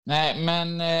Nej,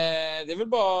 men det är väl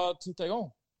bara att tuta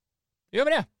igång. Gör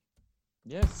vi det?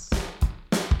 Yes.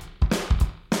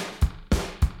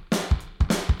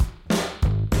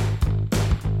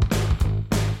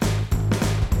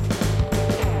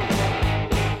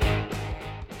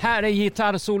 Här är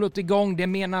gitarrsolot igång. Det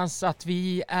menas att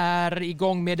vi är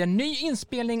igång med en ny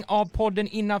inspelning av podden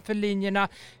Innanför linjerna.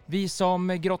 Vi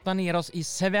som grottar ner oss i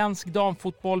svensk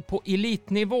damfotboll på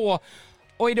elitnivå.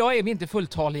 Och idag är vi inte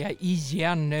fulltaliga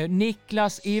igen.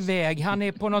 Niklas är iväg. Han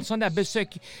är på något sånt där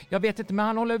besök. Jag vet inte, men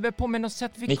han håller väl på med något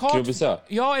certifikat. Mikrobesök.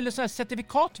 Ja, eller så här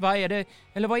certifikat, vad är det?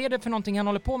 Eller vad är det för någonting han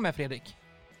håller på med, Fredrik?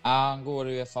 Han går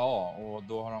i UFA och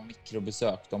då har de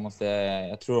mikrobesök.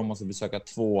 Jag tror de måste besöka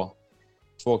två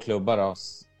klubbar då,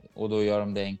 och då gör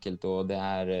de det enkelt och det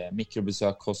är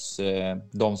mikrobesök hos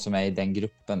de som är i den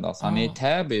gruppen då. Så han är i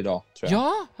Täby idag, tror jag.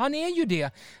 Ja, han är ju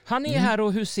det. Han är här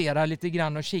och huserar llite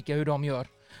grann och kikar hur de gör.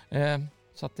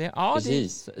 Så att det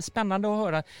är spännande att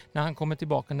höra när han kommer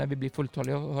tillbaka, när vi blir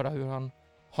fulltaliga, och höra hur han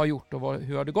har gjort och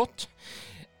hur har det gått.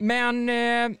 Men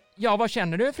vad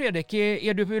känner du, Fredrik?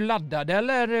 Är du laddad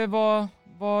eller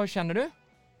vad känner du?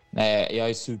 Nej, jag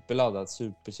är superladdad,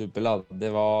 superladdad.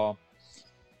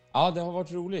 Det har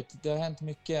varit roligt. Det har hänt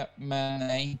mycket,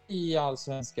 men inte i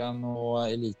Allsvenskan och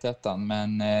Elitettan.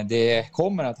 Men det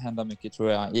kommer att hända mycket,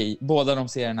 tror jag, i båda de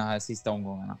serierna här sista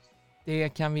omgångarna. Det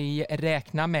kan vi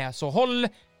räkna med. Så håll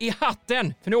i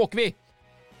hatten, för nu åker vi!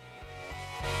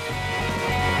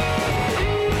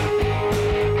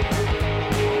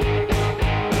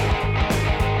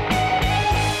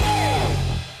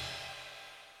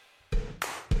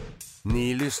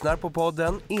 Ni lyssnar på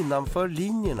podden Innanför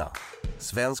linjerna.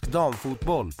 Svensk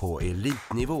damfotboll på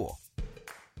elitnivå.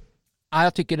 Ja,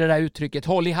 jag tycker det där uttrycket,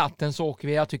 håll i hatten så åker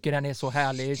vi, jag tycker den är så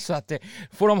härlig, så att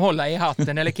får de hålla i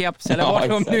hatten eller keps eller vad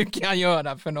de nu kan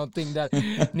göra för någonting där,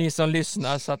 ni som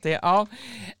lyssnar. Så att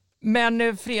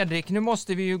Men Fredrik, nu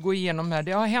måste vi ju gå igenom här.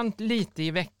 Det har hänt lite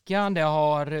i veckan, det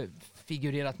har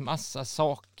figurerat massa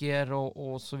saker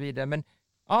och så vidare. Men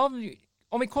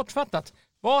om vi kortfattat,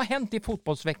 vad har hänt i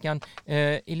fotbollsveckan,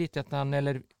 Elitettan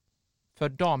eller för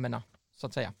damerna, så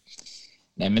att säga?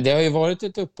 Nej, men det har ju varit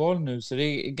ett uppehåll nu, så det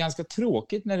är ganska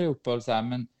tråkigt när det är uppehåll så här,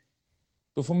 men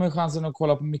då får man chansen att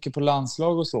kolla mycket på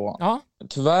landslag och så. Ja.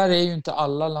 Tyvärr är ju inte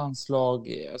alla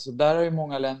landslag, alltså där har ju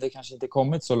många länder kanske inte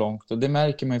kommit så långt, och det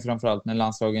märker man ju framförallt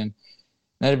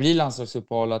när det blir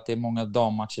landslagsuppehåll, att det är många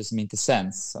dammatcher som inte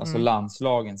sänds, alltså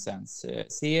landslagen sänds.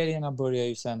 Serierna börjar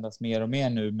ju sändas mer och mer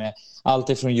nu, med allt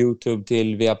ifrån YouTube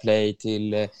till Viaplay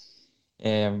till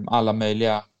alla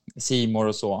möjliga C-more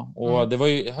och så. Och det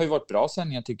har ju varit bra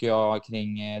sändningar, tycker jag,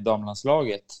 kring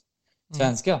damlandslaget.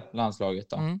 Svenska landslaget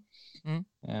då.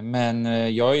 Men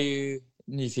jag är ju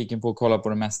nyfiken på att kolla på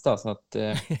det mesta. Så att,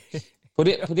 på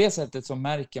det sättet så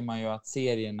märker man ju att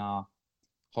serierna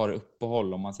har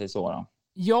uppehåll, om man säger så då.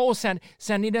 Ja, och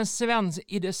sen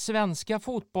i det svenska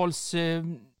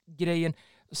fotbollsgrejen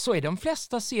så är de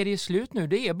flesta serier slut nu.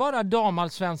 Det är bara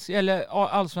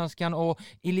allsvenskan och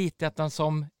elitettan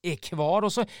som är kvar.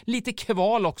 Och så lite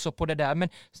kval också på det där. Men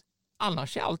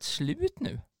annars är allt slut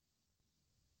nu.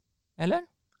 Eller?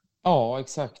 Ja,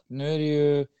 exakt. Nu är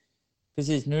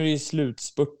det ju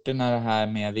slutspurterna det här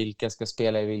med vilka ska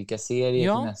spela i vilka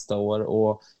serier till nästa år.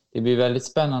 Och det blir väldigt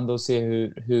spännande att se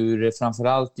hur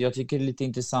framförallt, jag tycker det är lite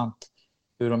intressant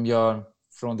hur de gör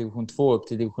från division 2 upp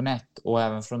till division 1 och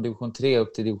även från division 3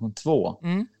 upp till division 2.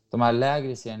 De här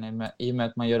lägre serierna, i och med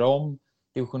att man gör om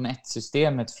division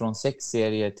 1-systemet från 6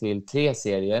 serier till 3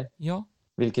 serier. Ja.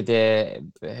 Vilket är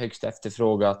högst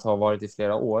efterfrågat, har varit i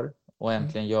flera år, och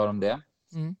äntligen gör de det.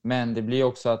 Men det blir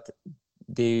också att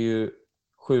det är ju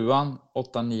 7an,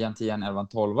 8an, 9an, 10an, 11an,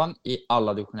 12an i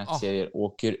alla division 1-serier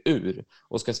åker ur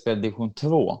och ska spela division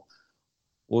 2.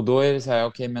 Och då är det så här,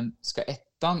 okej, men ska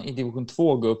 1an i division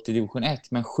 2 gå upp till division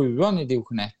 1, men 7an i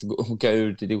division 1 åka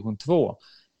ur till division 2?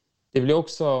 Det blir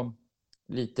också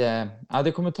lite,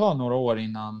 det kommer ta några år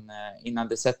innan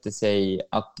det sätter sig,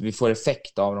 att vi får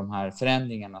effekt av de här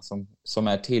förändringarna som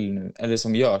är till nu, eller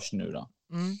som görs nu då.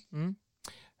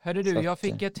 Hörde du, jag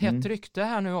fick ett hett rykte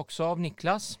här nu också av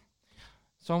Niklas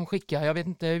som skickar, jag vet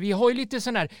inte, vi har ju lite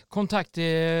sån här kontakt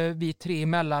vi tre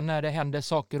emellan när det händer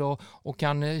saker och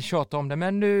kan tjata om det,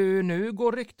 men nu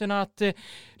går ryktena att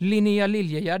Linnea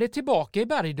Liljegärd är tillbaka i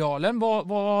Bergdalen.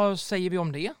 Vad säger vi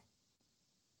om det?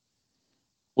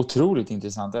 Otroligt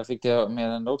intressant. Jag fick det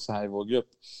med också här i vår grupp.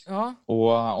 Ja.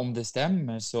 Och om det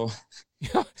stämmer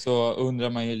så undrar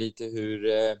man ju lite hur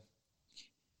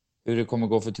det kommer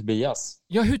gå för Tobias.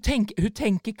 Ja, hur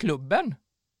tänker klubben?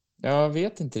 Jag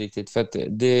vet inte riktigt, för att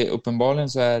uppenbarligen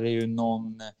så är det ju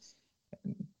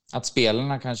att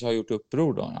spelarna kanske har gjort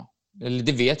uppror då. Ja. eller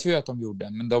det vet vi ju att de gjorde,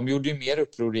 men de gjorde ju mer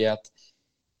uppror i att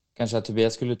kanske att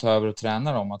Tobias skulle ta över och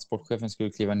träna dem, att sportchefen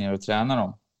skulle kliva ner och träna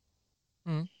dem.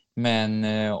 Men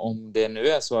om det nu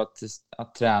är så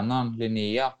att tränaren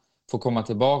Linnea får komma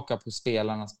tillbaka på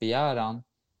spelarnas begäran,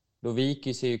 då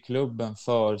viker sig ju klubben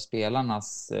för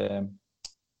spelarnas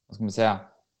vad ska man säga,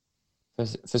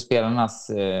 för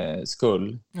spelarnas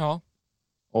skull. Ja.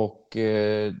 Och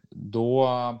då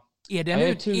är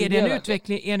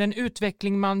det en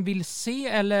utveckling man vill se,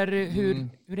 eller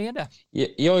hur är det?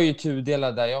 Jag är ju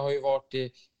tudelad där. Jag har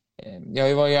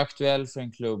ju varit aktuell för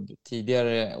en klubb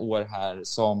tidigare år här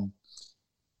som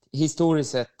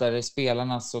historiskt sett där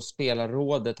spelarnas och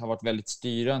spelarrådet har varit väldigt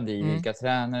styrande i vilka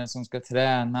tränare som ska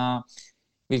träna,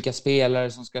 vilka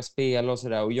spelare som ska spela och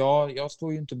sådär. Och jag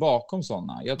står ju inte bakom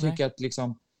sådana. Jag tycker att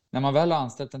liksom, när man väl har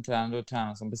anställt en tränare, då är det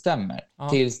tränaren som bestämmer. Ja.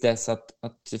 Tills dess att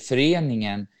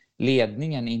föreningen,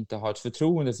 ledningen, inte har ett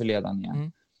förtroende för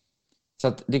ledningen. Så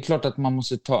att det är klart att man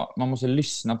måste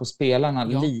lyssna på spelarna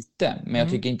lite. Men jag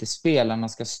tycker inte spelarna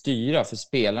ska styra. För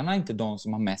spelarna är inte de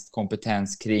som har mest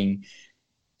kompetens kring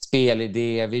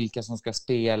spelidé, vilka som ska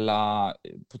spela,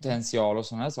 potential och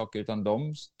sådana här saker. Utan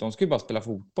de ska ju bara spela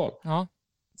fotboll. Ja.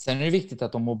 Sen är det viktigt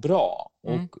att de mår bra.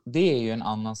 Och det är ju en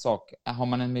annan sak. Har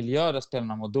man en miljö där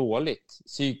spelarna mår dåligt,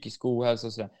 psykisk ohälsa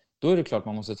och sådär, då är det klart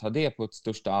man måste ta det på ett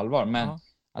största allvar. Men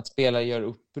att spelare gör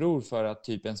uppror för att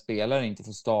typ en spelare inte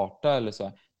får starta eller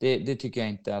så, det tycker jag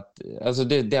inte att... Alltså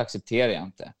det accepterar jag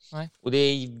inte. Nej. Och det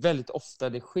är väldigt ofta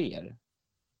det sker.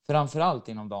 Framförallt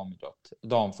inom damidrott,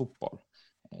 damfotboll.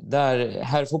 Där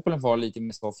herrfotbollen var lite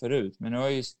mer så förut. Men nu har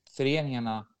ju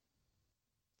föreningarna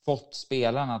fått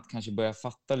spelarna att kanske börja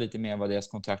fatta lite mer vad deras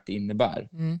kontrakt innebär.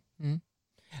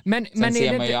 Men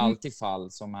ser man ju alltid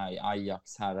fall som är i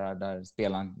Ajax här där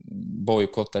spelaren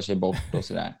bojkottar sig bort och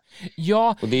sådär.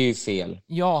 Ja. Och det är ju fel.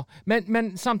 Ja,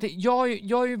 men samtidigt,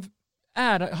 jag har ju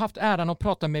haft äran att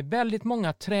prata med väldigt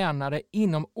många tränare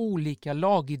inom olika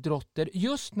lagidrotter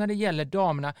just när det gäller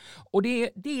damerna. Och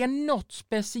det är något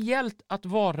speciellt att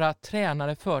vara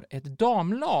tränare för ett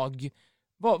damlag.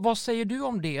 Vad säger du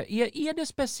om det? Är det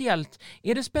speciellt?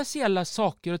 Är det speciella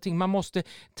saker och ting man måste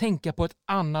tänka på ett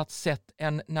annat sätt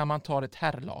än när man tar ett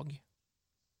herrlag?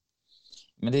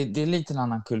 Men det är lite en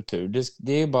annan kultur.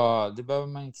 Det behöver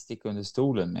man inte sticka under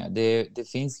stolen med. Det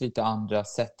finns lite andra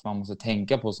sätt man måste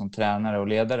tänka på som tränare och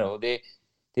ledare. Och det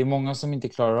är många som inte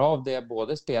klarar av det.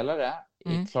 Både spelare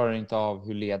klarar inte av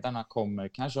hur ledarna kommer.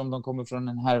 Kanske om de kommer från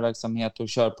en herrverksamhet och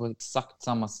kör på exakt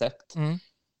samma sätt.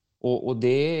 Och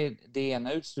det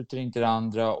ena utesluter inte det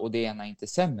andra, och det ena är inte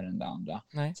sämre än det andra.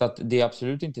 Nej. Så att det är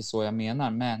absolut inte så jag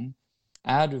menar. Men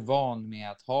är du van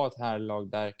med att ha ett herrlag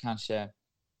där kanske,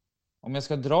 om jag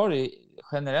ska dra det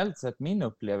generellt sett, min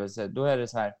upplevelse, då är det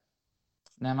så här,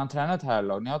 när man tränar ett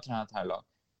herrlag, när jag har tränat herrlag,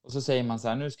 och så säger man så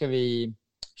här, nu ska vi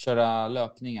köra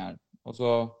löpningar, och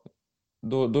så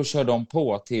då kör de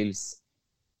på tills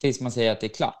man säger att det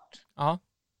är klart. Ja.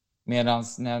 Medan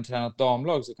när jag tränar ett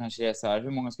damlag så kanske det är så här,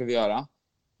 hur många ska vi göra?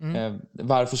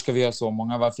 Varför ska vi göra så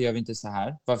många? Varför gör vi inte så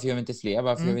här? Varför gör vi inte fler?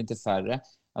 Varför gör vi inte färre?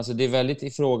 Alltså det är väldigt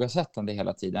ifrågasättande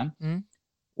hela tiden.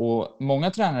 Och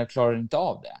många tränare klarar inte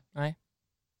av det. Nej.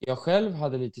 Jag själv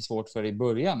hade lite svårt för det i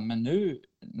början, men nu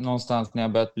någonstans när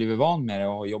jag börjat bli van med det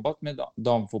och har jobbat med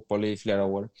damfotboll i flera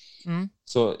år,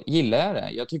 så gillar jag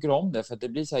det. Jag tycker om det, för att det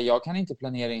blir så här, jag kan inte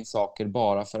planera in saker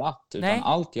bara för att, utan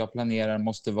allt jag planerar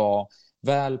måste vara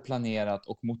väl planerat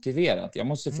och motiverat. Jag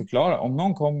måste förklara. Om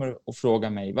någon kommer och frågar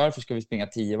mig, varför ska vi springa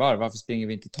 10 varv? Varför springer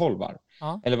vi inte 12 varv?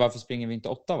 Ja. Eller varför springer vi inte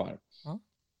 8 varv? Ja.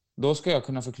 Då ska jag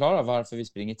kunna förklara varför vi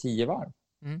springer 10 varv.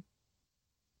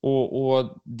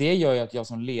 Och det gör ju att jag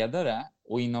som ledare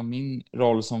och inom min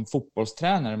roll som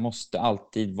fotbollstränare måste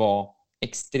alltid vara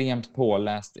extremt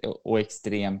påläst och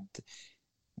extremt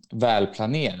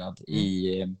välplanerad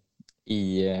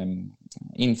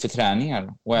inför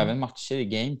träningar och även matcher i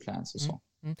gameplans och så.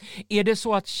 Är det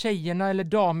så att tjejerna eller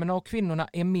damerna och kvinnorna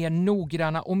är mer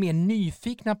noggranna och mer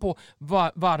nyfikna på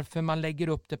varför man lägger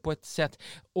upp det på ett sätt,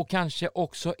 och kanske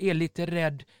också är lite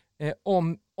rädd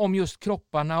om just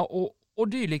kropparna och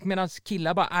dylikt, medan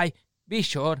killar bara, nej, vi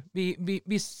kör, vi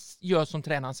gör som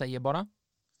tränaren säger bara?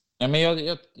 Ja, men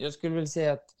jag skulle väl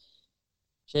säga att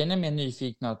tjejerna är mer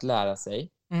nyfikna att lära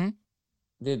sig.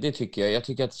 Det tycker jag. Jag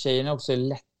tycker att tjejerna också är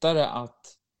lättare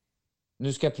att...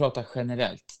 Nu ska jag prata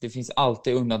generellt. Det finns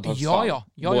alltid undantagsfall. Ja,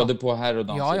 både på herr- och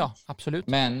damsidan. Ja, absolut.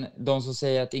 Men de som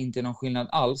säger att det inte är någon skillnad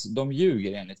alls, de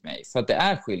ljuger enligt mig. För att det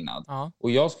är skillnad. Ja.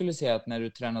 Och jag skulle säga att när du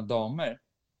tränar damer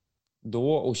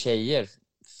då, och tjejer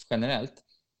generellt,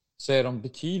 så är de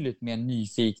betydligt mer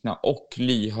nyfikna och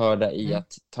lyhörda i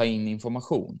att ta in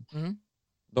information.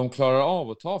 De klarar av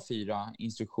att ta 4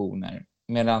 instruktioner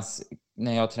Medan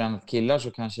när jag har tränat killar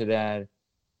så kanske det är...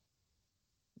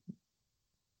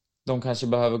 De kanske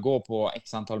behöver gå på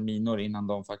x antal minor innan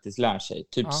de faktiskt lär sig.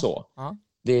 Typ så. Ja.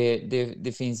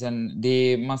 Det finns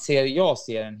jag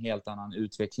ser en helt annan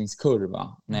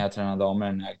utvecklingskurva när jag tränar damer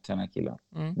än när jag tränar killar.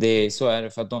 Så är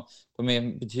det för att de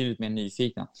är betydligt mer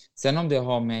nyfikna. Sen om det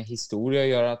har med historia att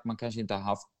göra, att man kanske inte har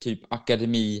haft typ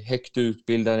akademi, högt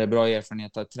utbildade, bra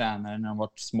erfarenhet av tränare när de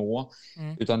varit små,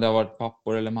 utan det har varit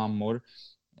pappor eller mammor.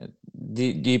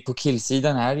 Det på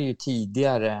killsidan är det ju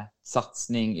tidigare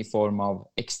satsning i form av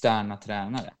externa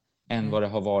tränare än vad det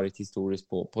har varit historiskt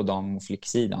på dam- och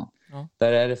flicksidan. Ja.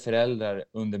 Där är det föräldrar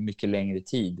under mycket längre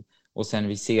tid. Och sen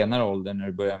vid senare ålder, när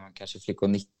det börjar med kanske flickor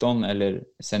 19 eller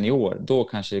senior, då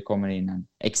kanske det kommer in en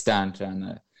extern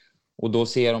tränare. Och då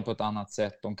ser de på ett annat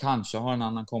sätt. De kanske har en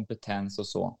annan kompetens och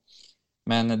så.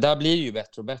 Men där blir det ju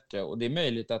bättre och bättre. Och det är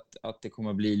möjligt att det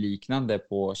kommer bli liknande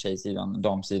på tjejsidan,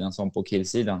 damsidan som på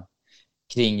killsidan.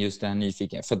 Kring just den här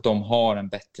nyfikenheten. För att de har en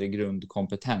bättre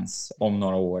grundkompetens om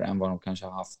några år än vad de kanske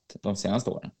har haft de senaste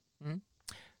åren.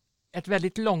 Ett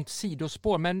väldigt långt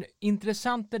sidospår, men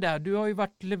intressant det där. Du har ju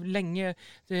varit länge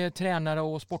tränare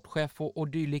och sportchef och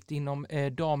dylikt inom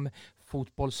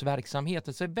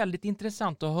damfotbollsverksamheten. Så det är väldigt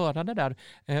intressant att höra det där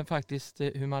faktiskt,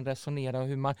 hur man resonerar och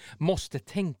hur man måste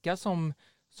tänka som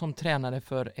tränare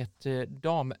för ett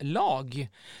damlag.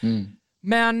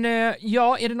 Men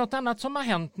är det något annat som har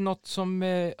hänt? Något som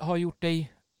har gjort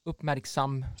dig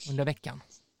uppmärksam under veckan?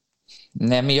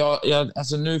 Nej, men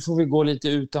alltså nu får vi gå lite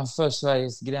utanför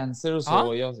Sveriges gränser och så.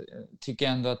 Ja. Jag tycker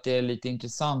ändå att det är lite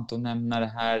intressant att nämna det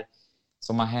här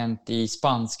som har hänt i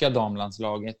spanska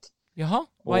damlandslaget. Jaha,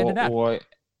 vad är det där?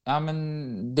 Ja,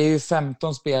 men det är ju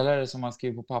 15 spelare som har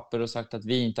skrivit på papper och sagt att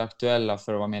vi inte är aktuella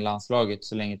för att vara med i landslaget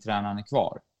så länge tränaren är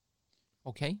kvar.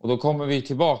 Okay. Och då kommer vi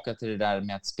tillbaka till det där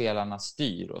med att spelarna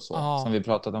styr och så, som vi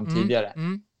pratat om tidigare.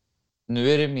 Nu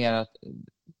är det mer att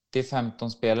det är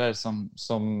 15 spelare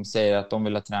som säger att de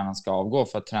vill att tränaren ska avgå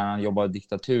för att tränaren jobbar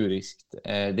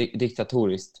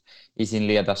diktatoriskt i sin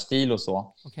ledarstil och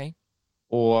så. Okay.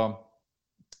 Och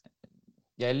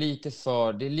det är lite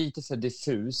för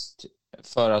diffust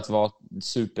för att vara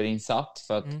superinsatt,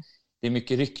 för att det är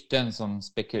mycket rykten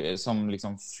som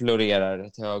liksom florerar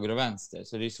till höger och vänster.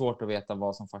 Så det är svårt att veta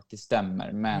vad som faktiskt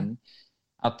stämmer. Men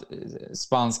att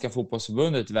spanska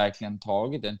fotbollsförbundet verkligen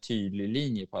tagit en tydlig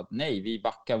linje på att nej, vi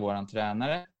backar våran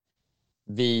tränare.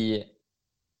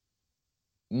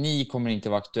 Ni kommer inte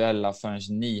vara aktuella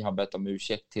förrän ni har bett om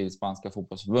ursäkt till spanska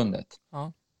fotbollsförbundet.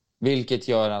 Ja. Vilket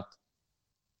gör att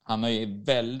han har ju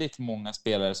väldigt många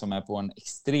spelare som är på en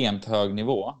extremt hög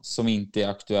nivå som inte är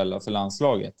aktuella för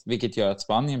landslaget. Vilket gör att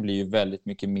Spanien blir ju väldigt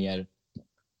mycket mer,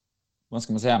 vad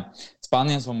ska man säga,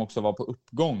 Spanien som också var på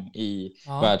uppgång i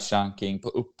världsranking, på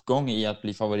uppgång i att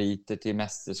bli favoriter till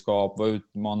mästerskap, var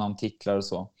utmana om titlar och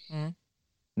så.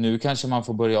 Nu kanske man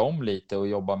får börja om lite och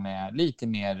jobba med lite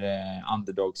mer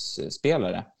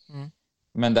underdogs-spelare.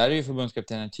 Men där är ju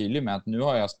förbundskaptenen tydlig med att nu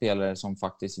har jag spelare som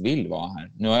faktiskt vill vara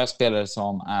här. Nu har jag spelare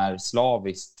som är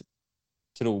slaviskt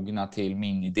trogna till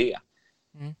min idé.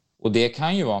 Och det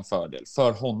kan ju vara en fördel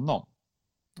för honom.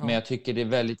 Men jag tycker det är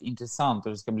väldigt intressant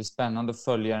och det ska bli spännande att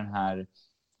följa den här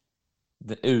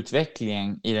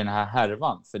utvecklingen i den här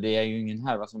härvan. För det är ju ingen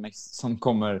härva som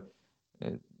kommer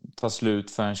ta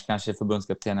slut förrän kanske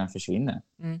förbundskaptenen försvinner.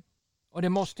 Och det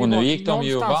måste ju nu vara, gick de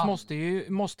ju någonstans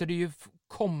måste det ju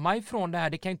komma ifrån det här.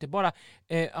 Det kan inte bara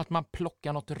att man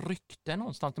plockar något rykte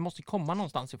någonstans. Det måste komma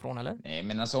någonstans ifrån, eller? Nej,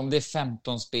 men alltså om det är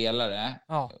 15 spelare,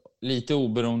 lite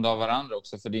oberoende av varandra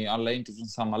också, för alla är inte från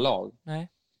samma lag. Nej.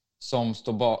 Som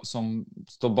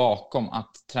står bakom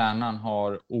att tränaren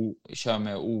kör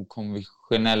med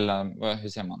okonventionella, hur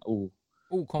säger man?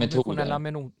 Okonventionella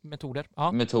metoder.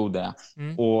 Ja. Metoder.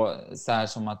 Och så här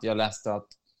som att jag läste att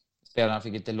spelarna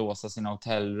fick inte låsa sina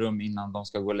hotellrum innan de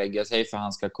ska gå och lägga sig för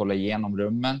han ska kolla igenom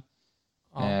rummen.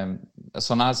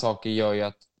 Sådana här saker gör ju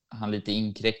att han lite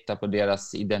inkräktar på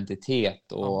deras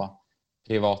identitet och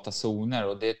privata zoner,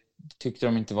 och det tyckte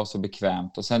de inte var så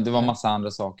bekvämt. Och sen det var massa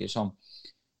andra saker som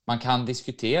man kan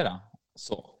diskutera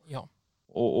så.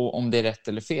 Och om det är rätt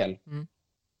eller fel.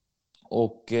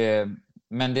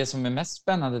 Men det som är mest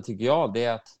spännande tycker jag, det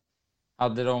är att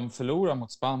hade de förlorat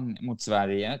mot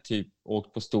Sverige, typ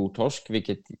åkt på stortorsk,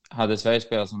 vilket hade Sverige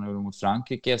spelat som de gjorde mot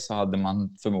Frankrike, så hade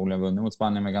man förmodligen vunnit mot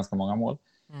Spanien med ganska många mål.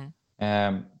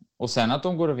 Och sen att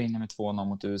de går och vinner med 2-0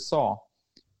 mot USA.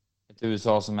 Ett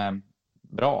USA som är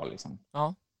bra liksom.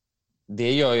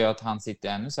 Det gör ju att han sitter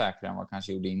ännu säkrare än vad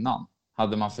kanske gjorde innan.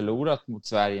 Hade man förlorat mot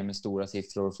Sverige med stora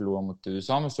siffror och förlorat mot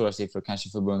USA med stora siffror, kanske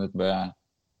förbundet börjar...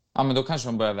 Ja, men då kanske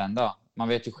de börjar vända. Man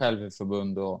vet ju själv hur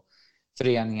förbund och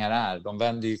föreningar är. De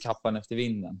vänder ju kappan efter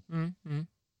vinden.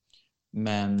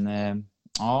 Men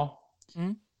ja,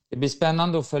 det blir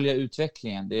spännande att följa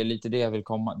utvecklingen. Det är lite det jag vill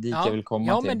komma, jag vill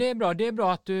komma till. Men det är bra. Det är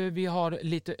bra att vi har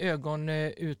lite ögon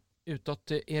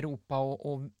utåt Europa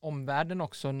och omvärlden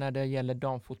också när det gäller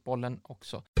damfotbollen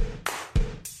också.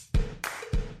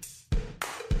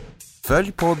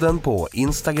 Följ podden på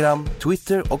Instagram,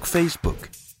 Twitter och Facebook.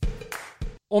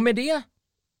 Och med det,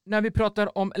 när vi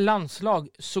pratar om landslag,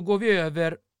 så går vi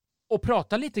över och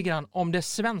pratar lite grann om det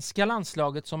svenska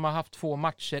landslaget som har haft 2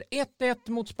 matcher. 1-1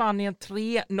 mot Spanien,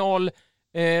 3-0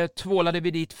 tvålade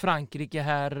vi dit Frankrike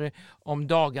här om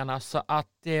dagarna. Så att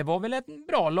det var väl en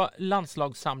bra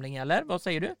landslagssamling, eller? Vad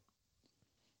säger du?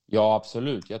 Ja,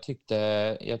 absolut.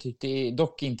 Jag tyckte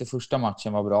dock inte första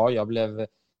matchen var bra. Jag blev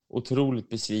otroligt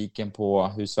besviken på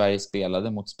hur Sverige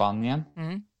spelade mot Spanien.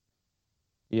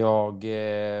 Jag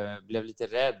blev lite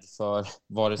rädd för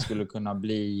vad det skulle kunna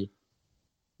bli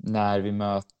när vi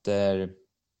möter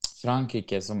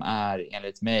Frankrike, som är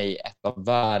enligt mig ett av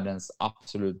världens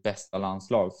absolut bästa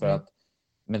landslag. För att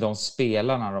med de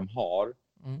spelarna de har,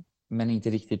 men inte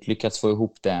riktigt lyckats få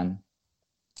ihop det än,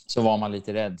 så var man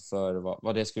lite rädd för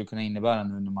vad det skulle kunna innebära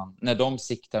nu när de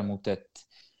siktar mot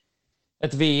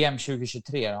ett VM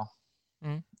 2023 då.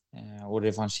 Och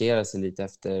revanscherar sig lite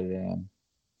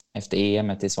efter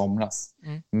EM:et i somras.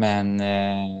 Men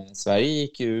Sverige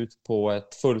gick ju ut på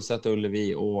ett fullsatt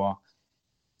Ullevi och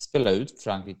spelade ut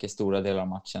Frankrike stora delar av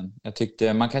matchen. Jag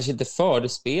tyckte man kanske inte förde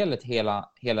spelet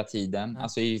hela tiden,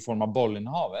 alltså i form av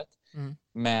bollinnehavet.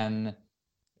 Men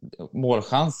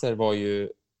målchanser var ju,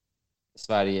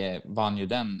 Sverige vann ju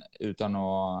den utan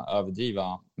att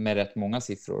överdriva med rätt många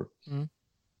siffror.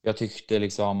 Jag tyckte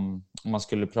liksom, om man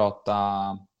skulle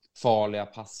prata farliga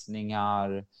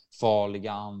passningar,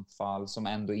 farliga anfall som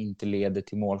ändå inte leder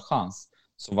till målchans,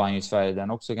 så vann ju Sverige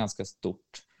den också ganska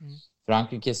stort.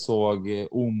 Frankrike såg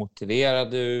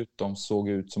omotiverade ut. De såg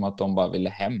ut som att de bara ville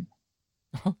hem.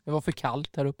 Det var för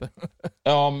kallt här uppe.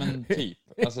 Ja, men typ.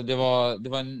 Alltså det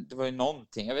var ju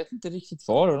någonting. Jag vet inte riktigt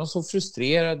vad det var. De såg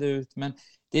frustrerade ut, men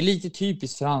det är lite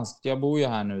typiskt franskt. Jag bor ju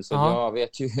här nu, så jag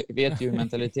vet ju hur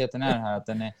mentaliteten är här. Att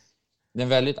den är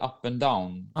väldigt up and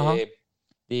down.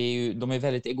 De är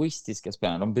väldigt egoistiska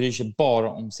spelare. De bryr sig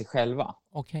bara om sig själva.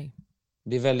 Okej.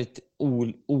 Det är väldigt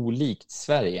olikt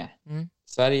Sverige.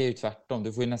 Sverige är ju tvärtom.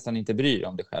 Du får ju nästan inte bry dig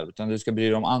om dig själv, utan du ska bry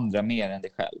dig om andra mer än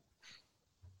dig själv.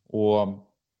 Och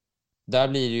där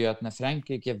blir det ju att när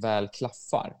Frankrike väl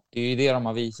klaffar, det är ju det de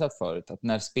har visat förut, att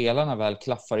när spelarna väl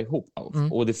klaffar ihop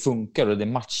och det funkar och det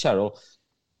matchar, och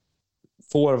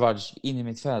forwards in i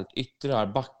mitt fält, yttrar,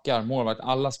 backar, målvakt,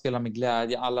 alla spelar med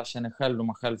glädje, alla känner själv, de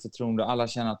har självförtroende, alla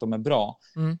känner att de är bra,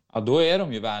 ja, då är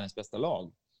de ju världens bästa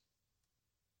lag.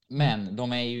 Men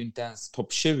de är ju inte ens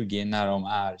topp 20 när de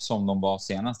är som de var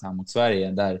senast här mot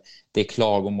Sverige, där det är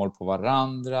klagomål på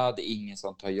varandra, det är ingen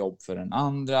som tar jobb för den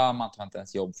andra, man tar inte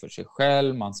ens jobb för sig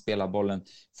själv, man spelar bollen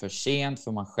för sent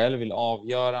för man själv vill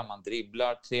avgöra, man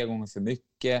dribblar 3 gånger för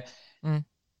mycket.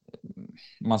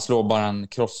 Man slår bara en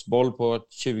crossboll på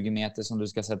 20 meter som du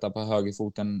ska sätta på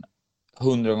högerfoten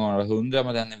 100 gånger av 100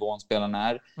 med den nivån spelarna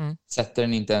är. Sätter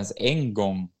den inte ens en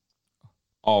gång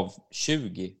av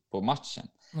 20 på matchen.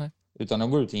 Utan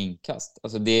de går ut i inkast.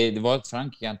 Alltså det var ett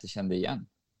Frankrike jag inte kände igen.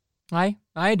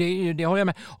 Nej, det håller jag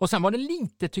med. Och sen var det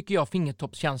lite, tycker jag,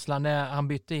 fingertoppskänsla när han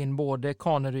bytte in både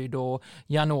Kaneryd och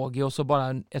Janogy, och så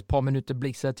bara ett par minuter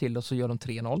blixtrar till och så gör de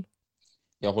 3-0.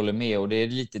 Jag håller med, och det är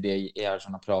lite det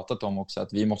Ersson har pratat om också,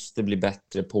 att vi måste bli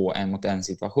bättre på 1-mot-1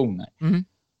 situationer.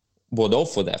 Både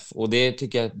off och def. Och det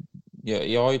tycker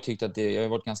jag har ju tyckt att jag har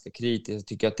varit ganska kritisk. Jag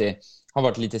tycker att det har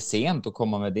varit lite sent att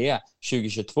komma med det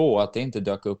 2022, att det inte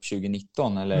dök upp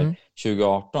 2019 eller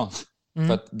 2018.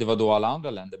 För att det var då alla andra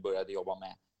länder började jobba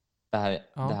med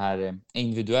det här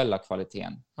individuella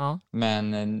kvaliteten.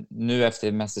 Men nu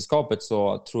efter mästerskapet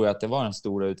så tror jag att det var den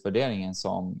stora utvärderingen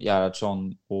som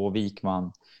Gerhardsson och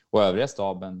Wikman och övriga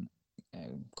staben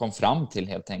kom fram till,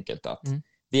 helt enkelt, att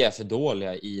vi är för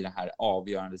dåliga i de här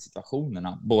avgörande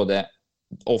situationerna, både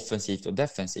offensivt och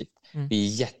defensivt. Vi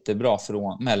är jättebra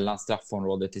mellan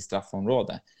straffområde till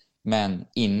straffområde, men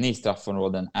inne i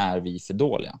straffområden är vi för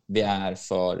dåliga. Vi är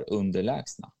för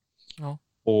underlägsna.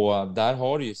 Och där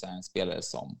har du ju så här en spelare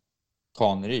som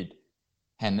Kaneryd.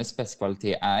 Hennes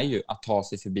spetskvalitet är ju att ta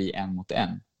sig förbi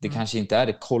 1-mot-1. Det kanske inte är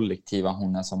det kollektiva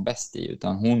hon är som bäst i,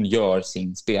 utan hon gör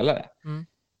sin spelare.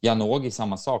 Janogy,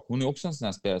 samma sak. Hon är också en sån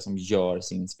här spelare som gör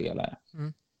sin spelare.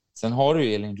 Sen har du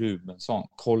ju Elin Rubensson,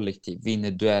 kollektiv,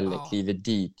 vinner dueller, kliver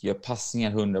dit, gör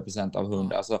passningar 100% av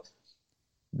 100. Alltså,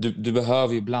 du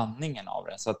behöver ju blandningen av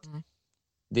det. Så att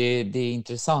det är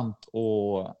intressant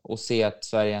att se att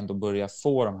Sverige ändå börjar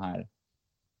få de här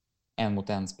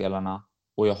 1-mot-1-spelarna.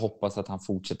 Och jag hoppas att han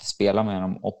fortsätter spela med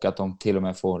dem och att de till och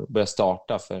med får börja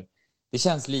starta. För det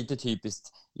känns lite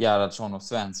typiskt Gerhardsson och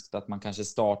svenskt att man kanske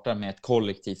startar med ett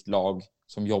kollektivt lag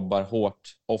som jobbar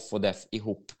hårt off och def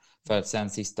ihop. För att sen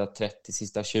sista 30,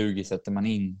 sista 20 sätter man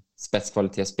in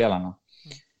spetskvalitetsspelarna.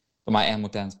 De här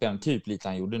 1-mot-1-spelarna, typ lite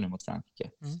han gjorde nu mot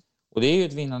Frankrike. Och det är ju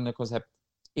ett vinnande koncept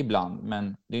ibland,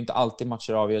 men det är inte alltid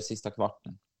matcher avgör sista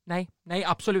kvarten. Nej,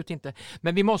 absolut inte.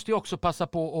 Men vi måste ju också passa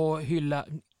på att hylla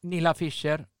Nilla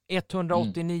Fischer.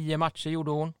 189 matcher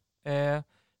gjorde hon.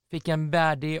 Fick en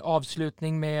värdig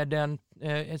avslutning med en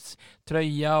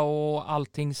tröja och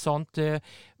allting sånt.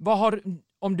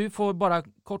 Om du får bara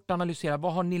kort analysera,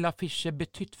 vad har Nilla Fischer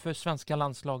betytt för svenska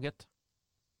landslaget?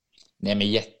 Nej, men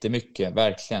jättemycket,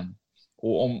 verkligen.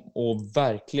 Och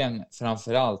verkligen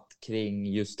framförallt kring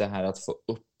just det här att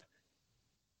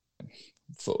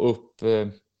få upp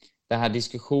den här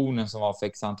diskussionen som var för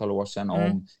x antal år sedan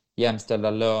om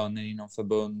jämställda löner inom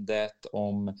förbundet,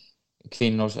 om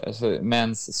kvinnors, alltså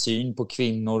mäns syn på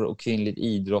kvinnor och kvinnligt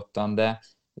idrottande,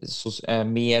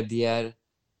 medier,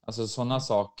 alltså sådana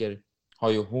saker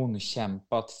har ju hon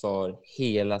kämpat för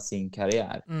hela sin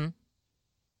karriär.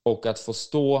 Och att få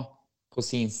stå på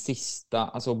sin sista,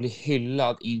 alltså bli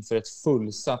hyllad inför ett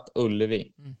fullsatt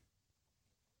Ullevi.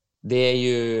 Det är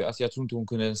ju, alltså jag tror inte hon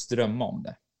kunde ens drömma om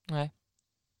det. Nej.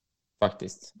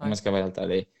 Faktiskt, om jag ska vara helt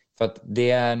ärlig. För att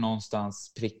det är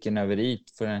någonstans pricken över i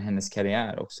för hennes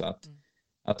karriär också.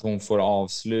 Att hon får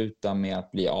avsluta med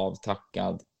att bli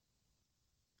avtackad.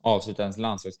 Avsluta hennes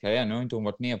landslagskarriär. Nu har inte hon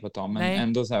varit med på ett tag, men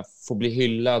ändå så här, få bli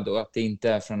hyllad och att det inte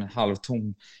är från en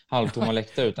halvtomma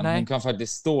läktare, utan hon kan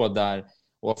faktiskt stå där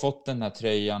och ha fått den här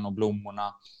tröjan och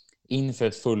blommorna inför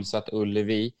ett fullsatt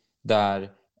Ullevi,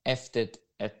 där efter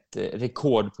ett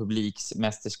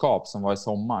rekordpubliksmästerskap som var i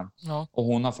sommar. Och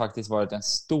hon har faktiskt varit en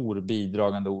stor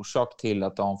bidragande orsak till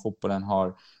att damfotbollen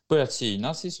har börjat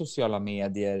synas i sociala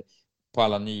medier, på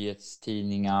alla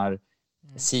nyhetstidningar.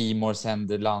 C-more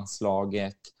sänder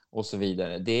landslaget och så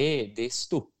vidare. Det är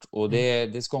stort och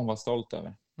det ska hon vara stolt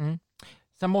över.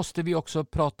 Sen måste vi också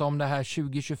prata om det här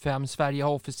 2025. Sverige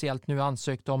har officiellt nu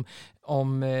ansökt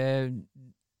om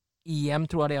EM,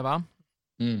 tror jag det, va?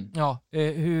 Ja,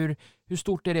 hur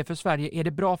stort är det för Sverige? Är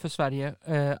det bra för Sverige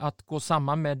att gå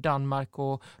samman med Danmark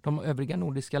och de övriga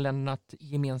nordiska länderna att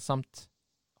gemensamt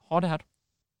ha det här?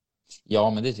 Ja,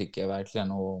 men det tycker jag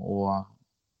verkligen. Och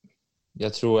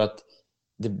jag tror att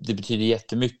det betyder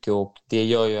jättemycket, och det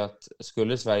gör ju att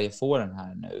skulle Sverige få den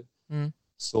här nu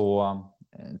så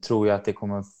tror jag att det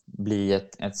kommer bli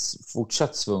ett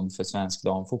fortsatt svung för svensk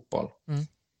damfotboll.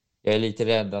 Jag är lite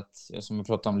rädd att, som jag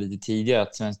pratade om lite tidigare,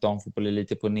 att svensk damfotboll är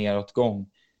lite på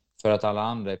neråtgång för att alla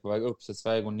andra är på väg upp. Så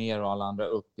Sverige går ner och alla andra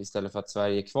upp, istället för att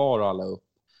Sverige är kvar och alla upp.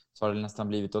 Så har det nästan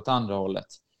blivit åt andra hållet.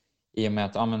 I och med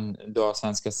att du har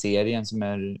svenska serien som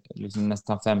är liksom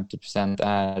nästan 50%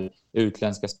 är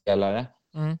utländska spelare.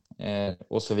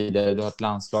 Och så vidare. Du har ett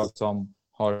landslag som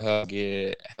har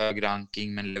hög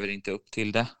ranking men lever inte upp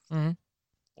till det.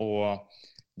 Och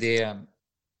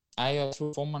jag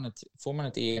tror får man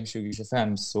ett EM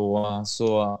 2025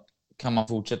 så kan man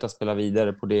fortsätta spela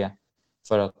vidare på det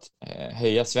för att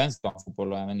höja svensk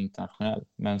damfotboll och även internationell,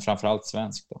 men framförallt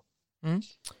svensk då.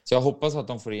 Så jag hoppas att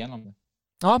de får igenom det.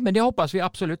 Ja, men det hoppas vi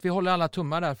absolut. Vi håller alla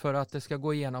tummar där för att det ska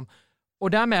gå igenom.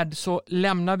 Och därmed så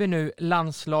lämnar vi nu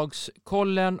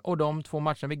landslagskollen och de 2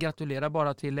 matcherna. Vi gratulerar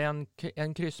bara till en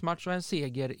kryssmatch och en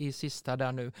seger i sista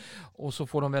där nu. Och så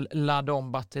får de väl ladda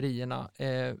om batterierna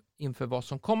inför vad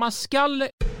som komma skall.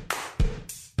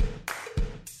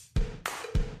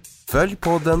 Följ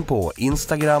podden på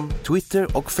Instagram,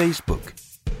 Twitter och Facebook.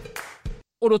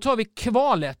 Och då tar vi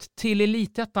kvalet till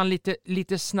Elitettan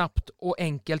lite snabbt och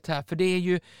enkelt här. För det är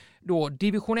ju då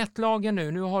division 1-lagen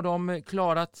nu. Nu har de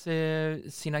klarat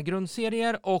sina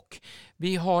grundserier och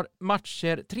vi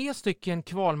har 3 stycken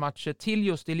kvalmatcher till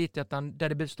just Elitettan där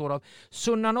det består av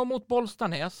Sunnanå mot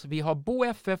Bollstanäs. Vi har Bo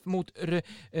FF mot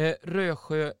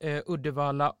Rösjö,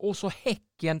 Uddevalla och så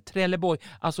Häcken, Trelleborg.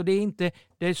 Alltså det är inte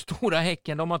det stora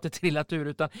Häcken, de har inte trillat ur,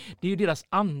 utan det är ju deras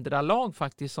andra lag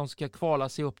faktiskt som ska kvala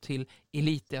sig upp till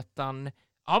Elitettan.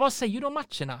 Ja, vad säger du om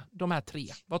matcherna, de här 3?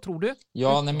 Vad tror du?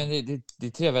 Ja, nej, men det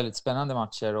är 3 väldigt spännande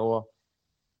matcher och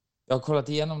jag har kollat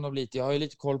igenom dem lite. Jag har ju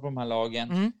lite koll på de här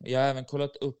lagen. Jag har även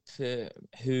kollat upp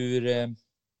hur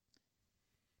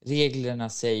reglerna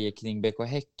säger kring BK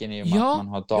Häcken i och med att man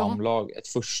har ett damlag, ett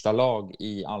första lag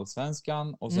i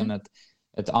Allsvenskan och sen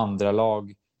ett andra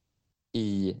lag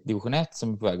i division 1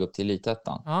 som är på väg upp till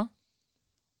Elitettan.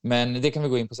 Men det kan vi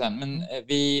gå in på sen. Men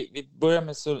vi börjar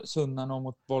med Sunnanå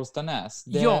mot Bollstanäs.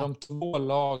 Det är de 2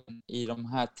 lagen i de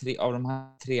här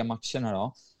tre matcherna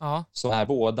då. Ja. Så är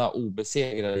båda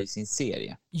obesegrade i sin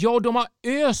serie. Ja, de har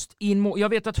öst in mål. Jag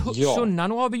vet att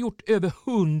Sunnanå har vi gjort över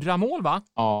 100 mål, va?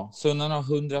 Ja, Sunnanå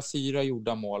har 104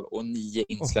 gjorda mål och 9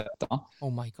 insläppta.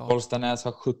 Oh my God. Bollstanäs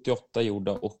har 78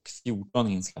 gjorda och 14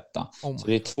 insläppta. Så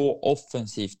det är 2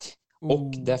 offensivt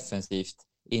och defensivt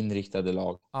inriktade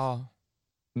lag. Ja.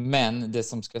 Men det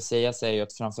som ska sägas är ju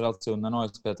att framförallt Sunnanå har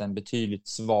spelat en betydligt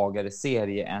svagare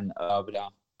serie än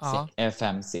övriga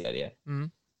 5 serier.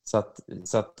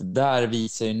 Så att där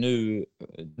visar ju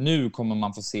nu kommer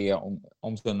man få se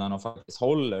om Sunnanå faktiskt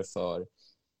håller för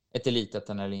ett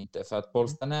elitettan eller inte. För att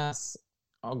Bollstanäs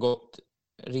har gått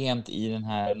rent i den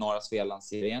här norra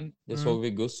Svealandsserien. Det såg vi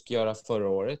Gusk göra förra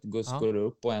året. Gusk går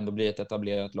upp och ändå blir ett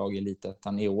etablerat lag i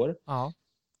elitettan i år. Ja.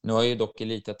 Nu har ju dock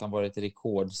elitettan varit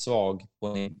rekordsvag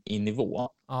i nivå.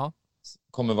 Ja.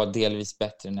 Kommer vara delvis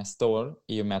bättre nästa år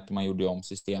i och med att man gjorde om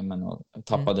systemen och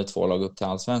tappade 2 lag upp till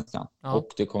allsvenskan. Ja. Och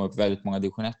det kom upp väldigt många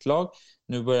division 1-lag.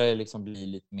 Nu börjar det liksom bli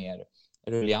lite mer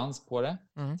ruljans på det.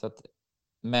 Så att,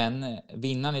 men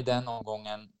vinnaren i den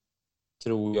omgången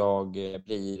tror jag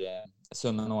blir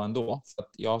Sunnanå ändå. För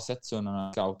att jag har sett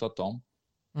Sunnanå scoutat dem.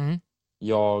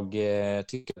 Jag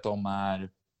tycker att de är...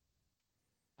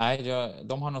 Nej,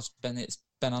 de har något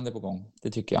spännande på gång.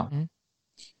 Det tycker jag.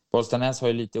 Bollstanäs har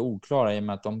ju lite oklara i och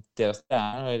med att deras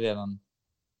tränare har ju redan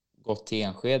gått till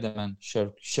Enskede men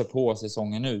kör på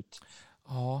säsongen ut.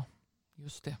 Ja,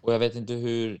 just det. Och jag vet inte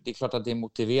hur... Det är klart att det är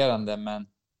motiverande, men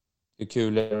hur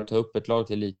kul är det att ta upp ett lag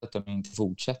till elitettan och inte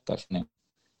fortsätta?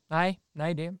 Nej,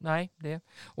 det.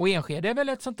 Och Enskede är väl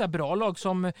ett sånt där bra lag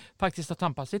som faktiskt har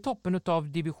tampats i toppen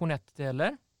av division 1,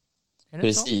 eller?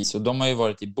 Precis, och de har ju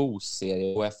varit i Bos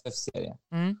serie och FF-serie.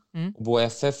 Och Bo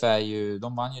FF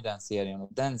de vann ju den serien,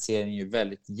 och den serien är ju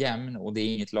väldigt jämn och det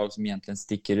är inget lag som egentligen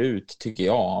sticker ut, tycker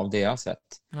jag, av det jag har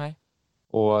sett. Nej.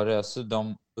 Och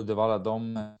Uddevalla,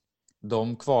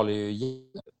 de kvalar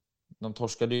ju, de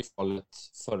torskade ju kvalet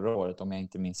förra året om jag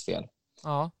inte minns fel.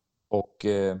 Ja. Och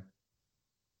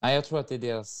jag tror att det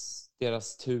är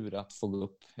deras tur att få gå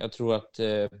upp. Jag tror att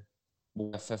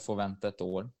Bo FF får vänta ett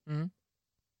år.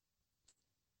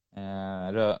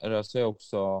 Röse är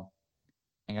också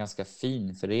en ganska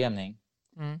fin förening,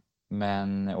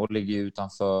 och ligger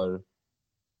utanför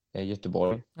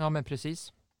Göteborg. Ja, men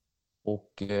precis.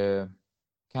 Och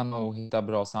kan nog hitta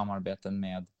bra samarbeten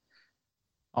med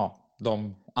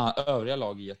de övriga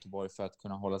lag i Göteborg för att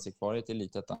kunna hålla sig kvar i ett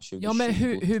elitettan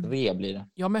 2023 blir det.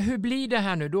 Ja, men hur blir det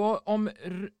här nu? Då, om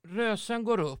Rösen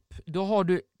går upp, då har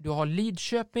du har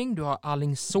Lidköping, du har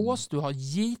Alingsås, du har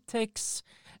Jitex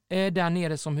där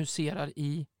nere som huserar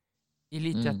i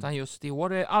elitettan just i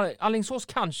år. Alingsås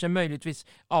kanske möjligtvis,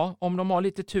 om de har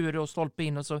lite tur och stolpe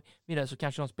in och så vidare, så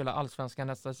kanske de spelar allsvenskan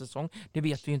nästa säsong. Det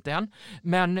vet vi inte än.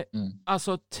 Men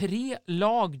alltså 3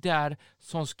 lag där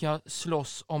som ska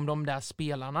slåss om de där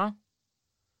spelarna.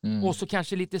 Och så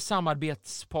kanske lite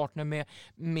samarbetspartner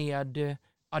med det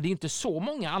är inte så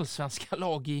många allsvenska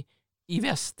lag i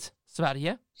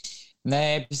Västsverige.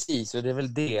 Nej, precis. Och det är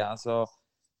väl det. Alltså,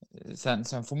 sen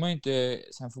får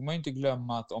man ju inte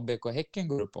glömma att om BK Häcken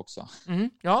går upp också.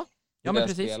 Ja, men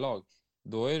precis. Spellag,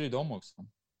 då är det de också.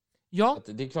 Ja.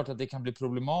 Att det är klart att det kan bli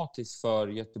problematiskt för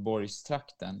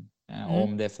Göteborgstrakten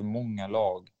om det är för många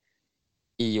lag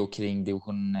i och kring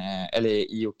division eller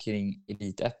i och kring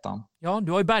elitettan. Ja,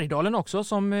 du har ju Bergdalen också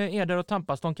som är där och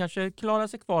tampas. De kanske klarar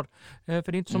sig kvar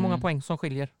för det är inte så många poäng som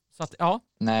skiljer. Så att, ja.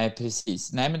 Nej,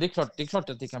 precis. Nej, men det är klart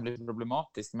att det kan bli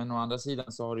problematiskt, men å andra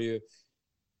sidan så har du ju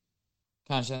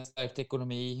kanske en stärkt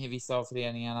ekonomi i vissa av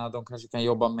föreningarna. De kanske kan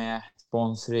jobba med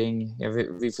sponsring.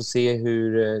 Vi får se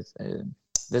hur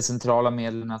det centrala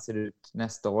medlen ser ut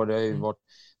nästa år. Det har ju varit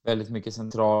väldigt mycket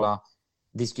centrala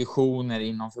diskussioner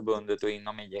inom förbundet och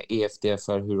inom EFD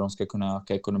för hur de ska kunna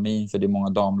öka ekonomin. För det är många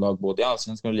damlag både i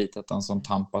allsvenskan och elitettan som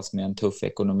tampas med en tuff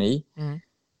ekonomi.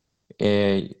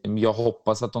 Jag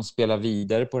hoppas att de spelar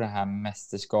vidare på det här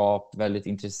mästerskap. Väldigt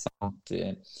intressant.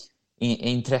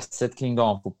 Intresset kring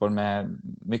damfotboll med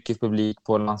mycket publik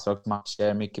på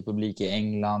landslagsmatcher, mycket publik i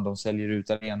England. De säljer ut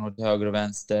arenor till höger och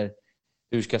vänster.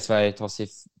 Hur ska Sverige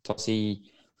ta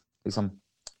sig liksom,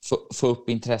 få upp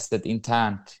intresset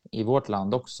internt i vårt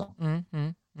land också?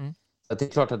 Så det är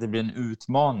klart att det blir en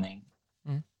utmaning.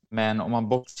 Men om man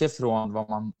bortser från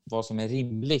vad som är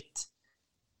rimligt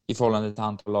i förhållande till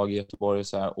antal lag i Göteborg och,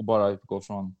 så här, och bara utgår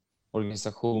från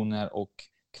organisationer och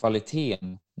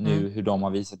kvaliteten nu, hur de har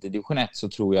visat i division 1, så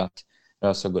tror jag att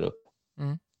Rösa går upp.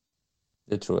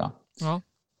 Det tror jag. Ja.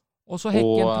 Och så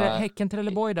Häcken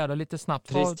Trelleborg där då, lite snabbt.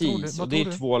 Precis, och det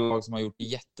är 2 lag som har gjort det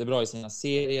jättebra i sina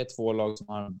serier. 2 lag som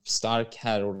har en stark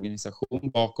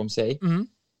herrorganisation bakom sig.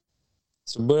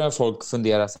 Så börjar folk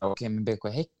fundera så här, okej, men BK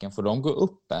Häcken, får de gå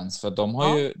upp ens? För de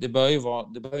har ju, det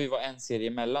behöver ju vara en serie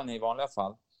emellan i vanliga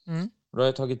fall. Och då har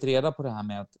jag tagit reda på det här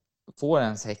med att får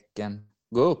ens Häcken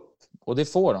gå upp? Och det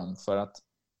får de, för att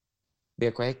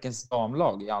BK Häckens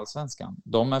damlag i Allsvenskan,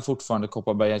 de är fortfarande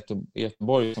Kopparberg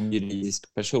Göteborg som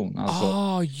juridisk person.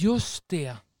 Alltså, just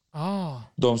det.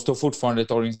 de står fortfarande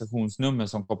ett organisationsnummer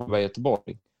som Kopparberg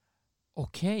Göteborg.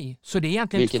 Okej, så det är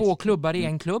egentligen 2 klubbar i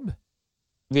en klubb?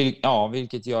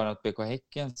 Vilket gör att BK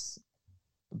Häckens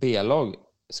B-lag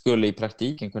skulle i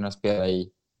praktiken kunna spela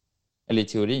eller i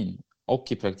teorin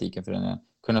och i praktiken för den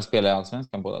kunna spela i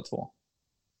Allsvenskan båda 2.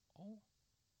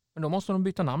 Men då måste de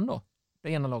byta namn då, det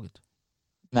ena laget?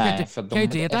 Nej, för de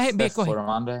heter FF BK... och de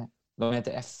andra. De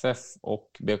heter FF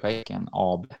och BK Häcken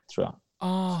AB, tror jag.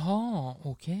 Aha,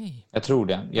 okej. Jag tror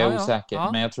det. Jag är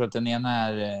osäker. Men jag tror att den ena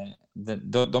är...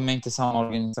 De är inte samma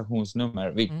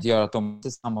organisationsnummer, vilket gör att de inte är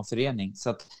samma förening. Så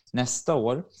att nästa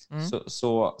år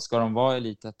så ska de vara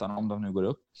elitettan om de nu går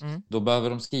upp. Då behöver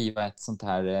de skriva ett sånt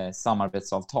här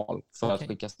samarbetsavtal för att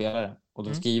skicka spelare. Och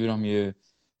då skriver de ju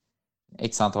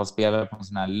x antal spelare på en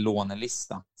sån här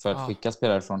lånelista för att skicka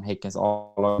spelare från Häckens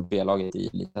A-lag och B-laget i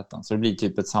elitettan. Så det blir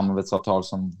typ ett samarbetsavtal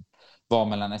som var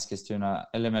mellan Eskilstuna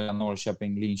eller mellan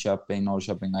Norrköping, Linköping,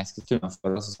 Norrköping och Eskilstuna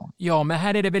förra säsongen. Ja, men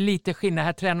här är det väl lite skillnad.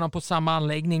 Här tränar de på samma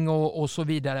anläggning och så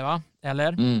vidare, va?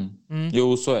 Eller?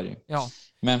 Jo, så är det. Ja.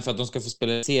 Men för att de ska få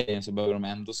spela i serien så behöver de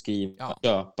ändå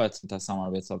köpa ett sånt här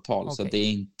samarbetsavtal. Så att det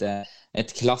är inte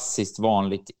ett klassiskt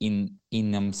vanligt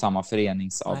inom samma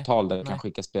föreningsavtal där du kan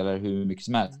skicka spelare hur mycket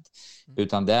som helst.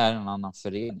 Utan det är en annan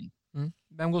förening.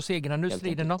 Vem går segrande nu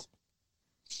striden då?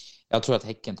 Jag tror att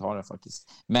Häcken tar det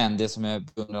faktiskt. Men det som är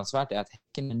beundransvärt är att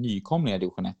Häcken är nykomlingar i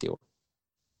division 1 i år.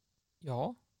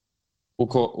 Ja.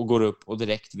 Och går upp och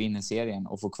direkt vinner serien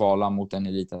och får kvala mot en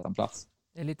elitettan-plats.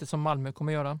 Det är lite som Malmö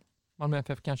kommer göra. Malmö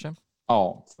FF kanske?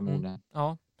 Ja, förmodligen.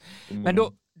 Ja. Men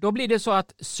då blir det så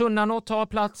att Sunnanå tar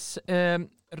plats,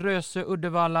 Röse,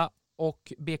 Uddevalla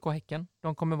och BK Häcken.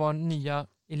 De kommer vara nya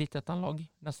elitettanlag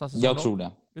nästa säsong. Jag tror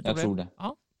det. Jag tror det.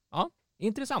 Ja,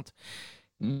 intressant.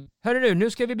 Hörru du, nu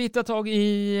ska vi bita tag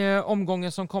i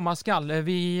omgången som komma skall.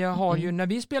 Vi har ju, när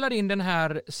vi spelar in den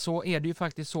här så är det ju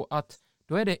faktiskt så att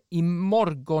då är det i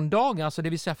morgondagen, alltså det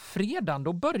vill säga fredagen,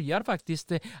 då börjar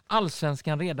faktiskt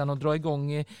Allsvenskan redan att dra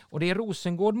igång. Och det är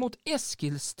Rosengård mot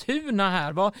Eskilstuna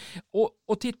här. Va?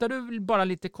 Och tittar du bara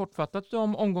lite kortfattat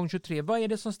om omgång 23, vad är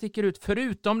det som sticker ut?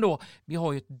 Förutom då, vi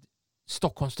har ju ett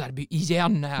Stockholmsderby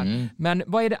igen här. Men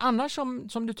vad är det annars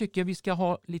som du tycker vi ska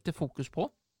ha lite fokus på?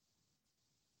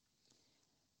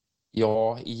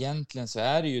 Ja, egentligen så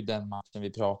är det ju den matchen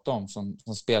vi pratar om som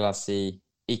spelas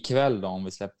ikväll då, om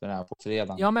vi släpper det här på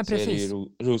fredag. Ja, men precis. Så är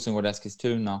det ju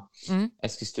Rosengård-Eskilstuna.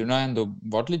 Eskilstuna har ändå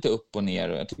varit lite upp och ner.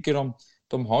 Och jag tycker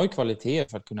de har ju kvalitet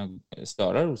för att kunna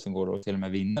störa Rosengård och till och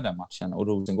med vinna den matchen. Och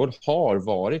Rosengård har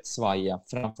varit svaja,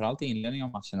 framförallt i inledningen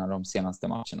av matcherna, de senaste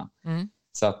matcherna.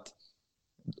 Så att,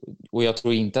 och jag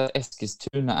tror inte att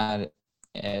Eskilstuna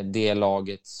är det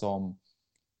laget som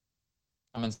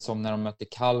när de möter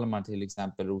Kalmar till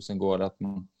exempel, Rosengård, att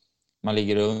man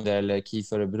ligger under, eller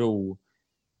KIF Örebro,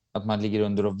 att man ligger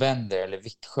under och vänder, eller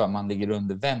Vittsjö, man ligger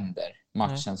under och vänder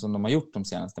matchen som de har gjort de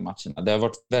senaste matcherna. Det har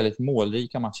varit väldigt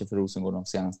målrika matcher för Rosengård de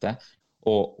senaste,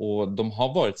 och de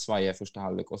har varit svajiga i första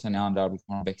halvlek och sen i andra halvlek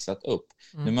har de växlat upp.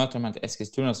 Nu möter de här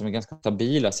Eskilstuna som är ganska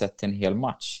stabila sett till en hel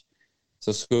match.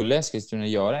 Så skulle Eskilstuna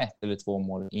göra 1 eller 2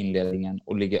 mål i inledningen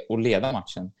och leda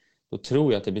matchen, då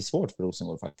tror jag att det blir svårt för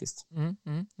Rosengård faktiskt.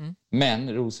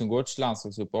 Men Rosengårds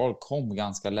landslagsuppehåll kom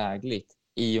ganska lägligt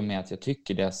i och med att jag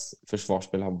tycker deras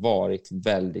försvarsspel har varit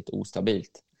väldigt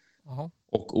ostabilt.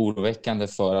 Och oroväckande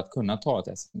för att kunna ta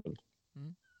ett SM-guld.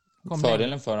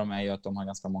 Fördelen för dem är ju att de har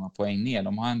ganska många poäng ner.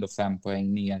 De har ändå 5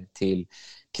 poäng ner till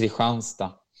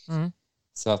Kristianstad.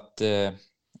 Så att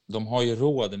de har ju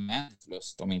råd med en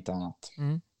förlust om inte annat.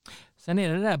 Sen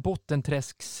är det där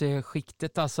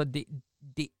bottenträsksskiktet, alltså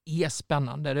det är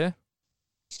spännande, du.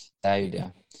 Det är ju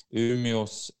det.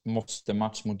 Umeås måste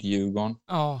match mot Djurgården.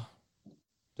 Ja.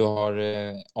 Du har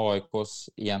AIKs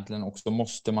egentligen också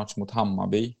måste match mot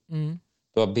Hammarby.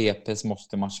 Du har BP's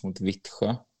måste match mot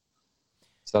Vittsjö.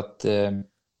 Så att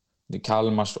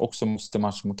Kalmars också måste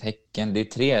match mot Häcken. Det är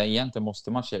 3 egentligen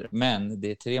måste matcher, men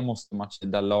det är 3 måste matcher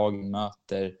där lag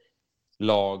möter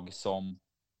lag som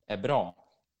är bra.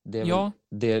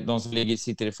 De som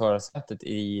sitter i förarsätet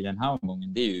i den här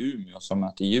omgången, det är ju Umeå som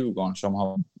möter Djurgården som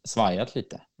har svajat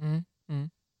lite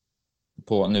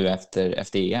på nu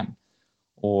efter EM.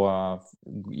 Och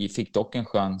fick dock en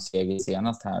skön seger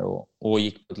senast här och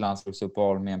gick på ett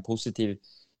landslagsuppehåll med en positiv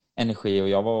energi. Och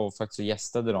jag var faktiskt och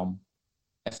gästade dem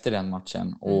efter den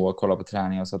matchen och kollade på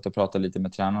träning och satt och pratade lite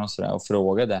med tränaren och sådär och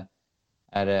frågade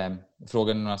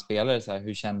några spelare så här,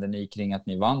 hur kände ni kring att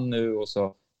ni vann nu och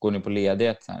så går ni på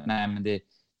ledighet? Så här, nej, men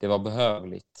det var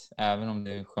behövligt. Även om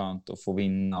det är skönt att få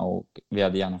vinna och vi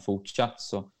hade gärna fortsatt,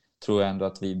 så tror jag ändå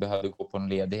att vi behövde gå på en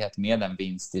ledighet med en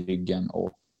vinst i ryggen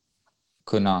och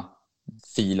kunna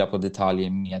fila på detaljer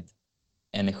med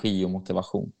energi och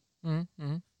motivation.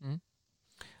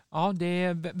 Ja,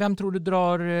 vem tror du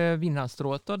drar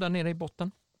vinnarstrået då, där nere i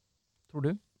botten? Tror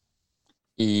du?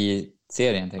 I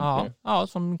serien, tänker du? Ja,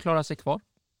 som klarar sig kvar.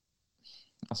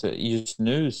 Alltså just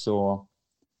nu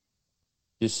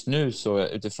så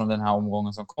utifrån den här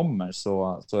omgången som kommer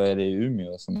så är det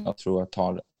Umeå som jag tror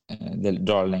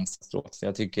drar längsta strået.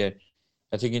 Jag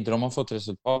tycker inte de har fått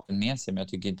resultaten med sig, men jag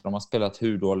tycker inte de har spelat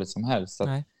hur dåligt som helst. Så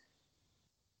Nej.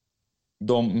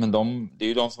 Det är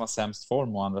ju de som har sämst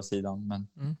form å andra sidan, men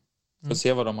får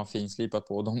se vad de har finslipat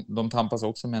på. De tampas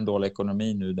också med en dålig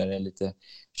ekonomi nu där det är lite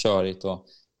körigt och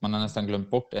man har nästan glömt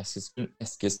bort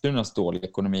Eskilstunas dåliga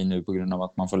ekonomi nu på grund av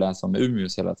att man får läsa om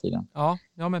Umeås hela tiden. Ja,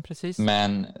 men precis.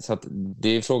 Men så att det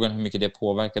är frågan hur mycket det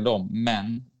påverkar dem.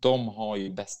 Men de har ju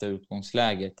bästa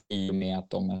utgångsläget i och med att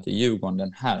de möter Djurgården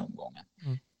den här omgången.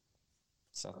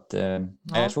 Så att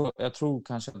jag tror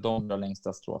kanske att de drar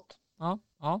längsta strået.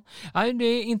 Ja, det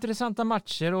är intressanta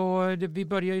matcher och vi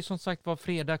börjar ju som sagt var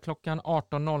fredag klockan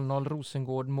 18.00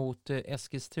 Rosengård mot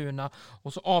Eskilstuna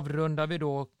och så avrundar vi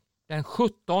då den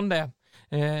 17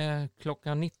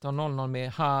 klockan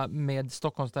 19.00 med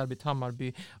Stockholmsderbyt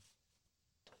Hammarby.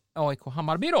 AIK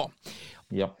Hammarby då.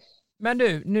 Ja. Men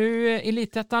du, nu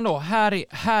Elitettan då,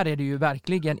 här är det ju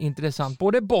verkligen intressant.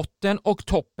 Både botten och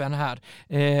toppen här.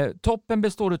 Toppen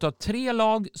består av 3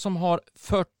 lag som har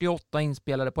 48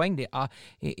 inspelade poäng. Det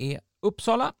är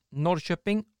Uppsala,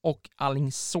 Norrköping och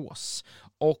Alingsås.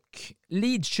 Och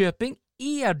Lidköping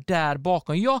är där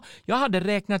bakom. Jag hade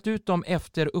räknat ut dem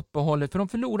efter uppehållet för de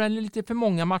förlorade lite för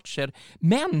många matcher.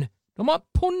 Men de har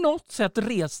på något sätt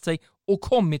rest sig och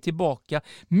kommit tillbaka.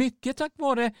 Mycket tack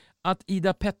vare att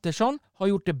Ida Pettersson har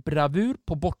gjort det bravur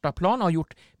på bortaplan. Har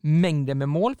gjort mängder med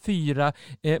mål.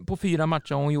 På 4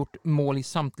 matcher har hon gjort mål i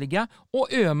samtliga.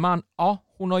 Och Öhman,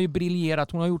 hon har ju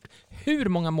briljerat. Hon har gjort hur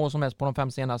många mål som helst på de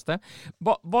 5 senaste.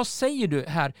 Vad säger du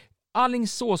här?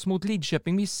 Alingsås mot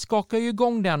Lidköping. Vi skakar ju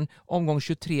igång den omgång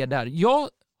 23 där. Jag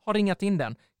har ringat in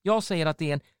den. Jag säger att det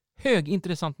är en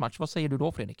högintressant match. Vad säger du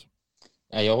då, Fredrik?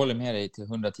 Jag håller med dig till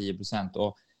 110%.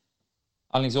 Och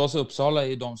Alingsås och Uppsala är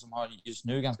ju de som har just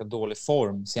nu ganska dålig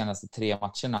form senaste 3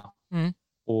 matcherna.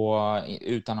 Och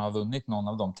utan att ha vunnit någon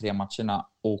av de 3 matcherna.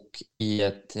 Och i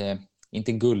ett,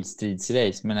 inte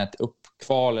guldstridsrace, men ett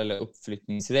uppkval eller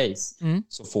uppflyttningsrace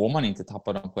så får man inte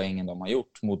tappa de poängen de har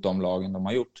gjort mot de lagen de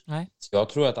har gjort. Nej. Så jag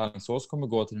tror att Alingsås kommer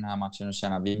gå till den här matchen och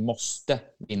känna att vi måste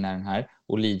vinna den här.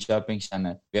 Och Lidköping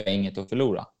känner att vi har inget att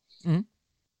förlora.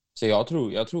 Så jag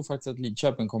tror faktiskt att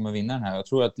Lidköping kommer vinna den här. Jag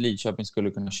tror att Lidköping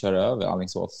skulle kunna köra över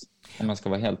Alingsås, om man ska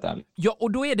vara helt ärlig. Ja,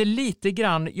 och då är det lite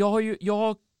grann...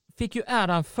 Jag fick ju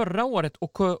äran förra året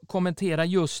att kommentera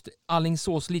just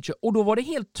Alingsås Lidköping. Och då var det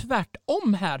helt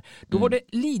tvärtom här. Då var det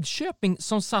Lidköping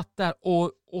som satt där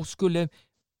och skulle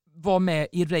vara med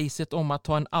i racet om att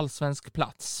ta en allsvensk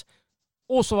plats.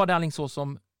 Och så var det Alingsås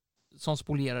som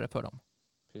spolierade för dem.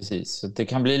 Precis, så det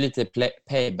kan bli lite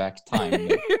payback time.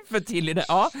 För till i det.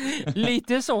 Ja,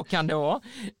 lite så kan det vara.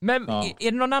 Men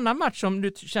är det någon annan match som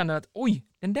du känner att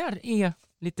den där är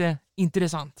lite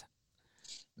intressant?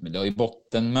 Men det är ju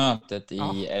bottenmötet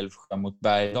i Älvsjö mot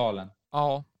Bergdalen.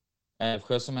 Ja.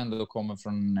 Älvsjö som ändå kommer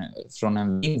från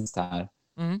en vinst här.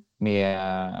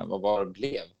 Med, vad var det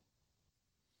blev?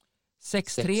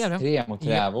 6-3 mot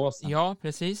Rävåsen. Ja,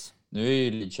 precis. Nu är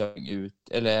ju Lidköping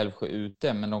Älvsjö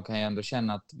ute, men de kan ju ändå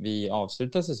känna att vi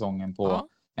avslutar säsongen på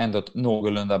ändå ett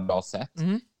någorlunda bra sätt.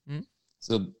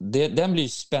 Så den blir ju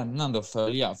spännande att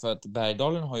följa, för att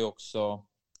Bergdalen har ju också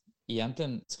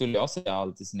egentligen, skulle jag säga,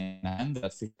 allt i sina händer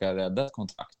att försöka rädda ett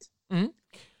kontrakt.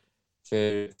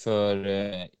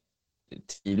 För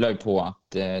tvivlar ju på att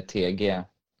TG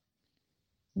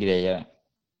grejer.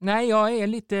 Nej, jag är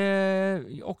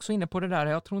lite också inne på det där.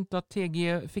 Jag tror inte att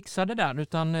TG fixar det där,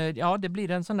 utan det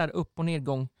blir en sån där upp- och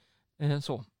nedgång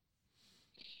så.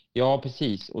 Ja,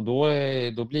 precis. Och då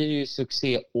blir det ju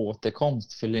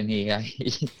succéåterkomst för Linnea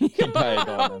i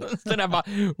Bergdalen. Så där bara,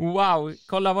 wow,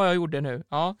 kolla vad jag gjorde nu.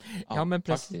 Ja, men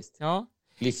precis. Faktiskt. Ja.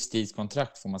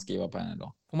 Livstidskontrakt får man skriva på henne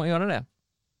då. Får man göra det?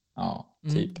 Ja,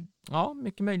 typ. Ja,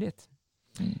 mycket möjligt.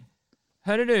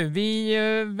 Hörru du, vi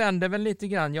vänder väl lite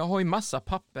grann. Jag har ju massa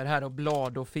papper här och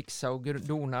blad och fixa och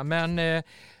dona, men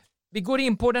vi går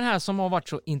in på den här som har varit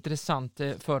så intressant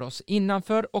för oss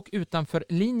innanför och utanför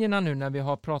linjerna nu när vi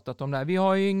har pratat om det här. Vi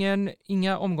har ju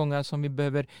inga omgångar som vi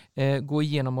behöver gå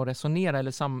igenom och resonera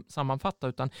eller sammanfatta,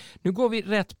 utan nu går vi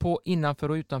rätt på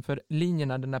innanför och utanför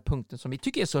linjerna, den här punkten som vi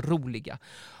tycker är så roliga.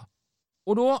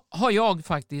 Och då har jag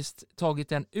faktiskt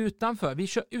tagit en utanför. Vi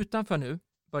kör utanför nu,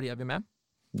 börjar vi med.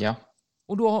 Ja.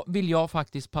 Och då vill jag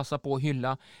faktiskt passa på att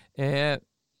hylla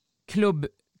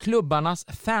klubbarnas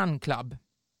fanclub.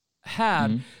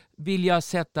 Här vill jag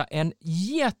sätta en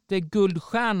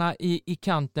jätteguldstjärna i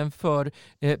kanten för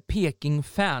Peking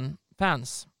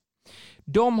fans.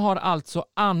 De har alltså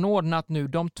anordnat nu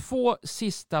de 2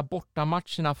 sista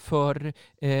bortamatcherna för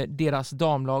deras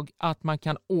damlag, att man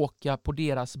kan åka på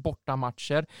deras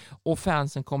bortamatcher och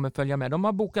fansen kommer följa med.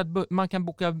 Man kan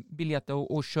boka biljetter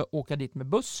och åka dit med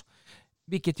buss,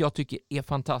 vilket jag tycker är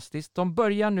fantastiskt. De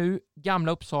börjar nu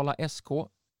Gamla Uppsala SK,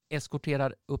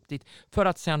 eskorterar upp dit för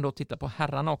att sen då titta på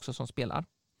herrarna också som spelar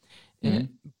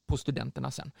på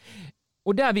studenterna sen.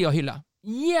 Och där vill jag hylla.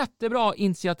 Jättebra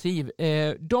initiativ.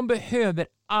 De behöver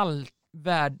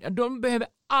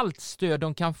allt stöd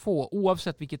de kan få,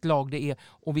 oavsett vilket lag det är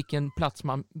och vilken plats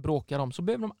man bråkar om, så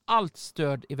behöver de allt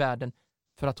stöd i världen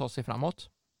för att ta sig framåt.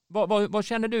 Vad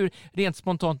känner du rent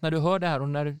spontant när du hör det här och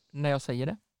när jag säger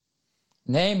det?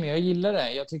 Nej, men jag gillar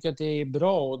det. Jag tycker att det är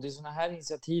bra, och det är såna här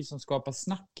initiativ som skapar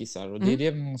snackisar, och det är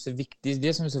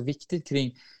det som är så viktigt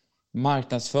kring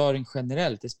marknadsföring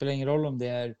generellt. Det spelar ingen roll om det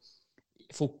är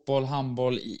fotboll,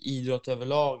 handboll, idrott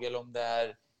överlag, eller om det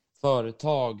är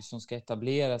företag som ska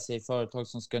etablera sig, företag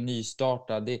som ska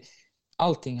nystarta.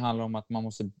 Allting handlar om att man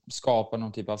måste skapa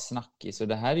någon typ av snackis, och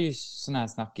det här är ju såna här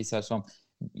snackisar som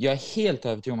jag är helt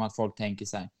övertygad om att folk tänker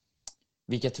så här: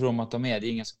 vilka tror de att de är? Det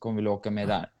är ingen som kommer vilja åka med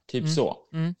där. Typ så.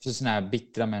 För såna här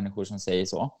bittra människor som säger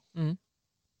så.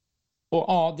 Och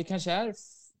ja, det kanske är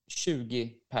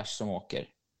 20 pers som åker.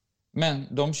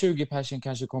 Men de 20 personen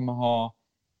kanske kommer ha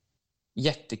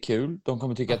jättekul. De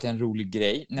kommer tycka att det är en rolig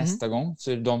grej. Nästa gång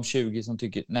så är det de 20 som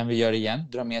tycker, när vi gör det igen,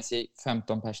 drar med sig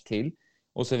 15 pers till.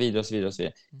 Och så vidare och så vidare och så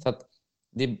vidare. Så att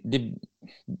det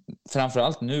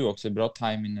framförallt nu också bra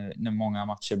timing när många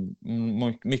matcher,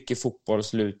 mycket fotboll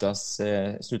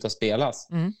slutar spelas.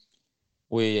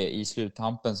 Och i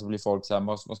sluttampen så blir folk så här: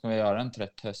 vad ska vi göra en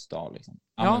trött höstdag liksom?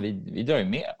 Men vi drar ju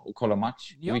med och kollar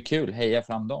match. Det är kul, heja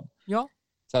fram dem.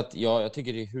 Så att jag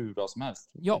tycker det är hur bra som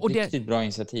helst. Riktigt bra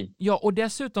initiativ. Ja, och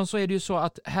dessutom så är det ju så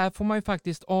att här får man ju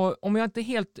faktiskt, om jag inte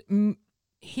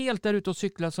helt där ute och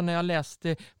cyklar, så när jag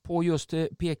läste på just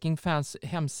Peking Fans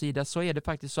hemsida, så är det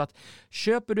faktiskt så att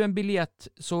köper du en biljett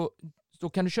så då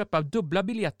kan du köpa dubbla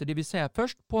biljetter, det vill säga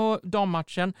först på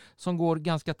dammatchen som går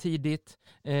ganska tidigt,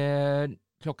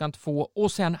 2:00,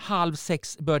 och sen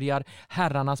 5:30 börjar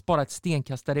herrarnas, bara ett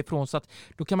stenkast därifrån, så att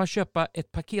då kan man köpa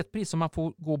ett paketpris som man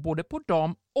får gå både på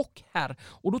dam och herr.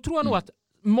 Och då tror jag nog att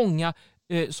många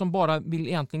som bara vill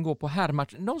egentligen gå på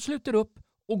herrmatchen, de sluter upp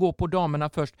och går på damerna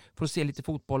först för att se lite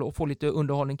fotboll och få lite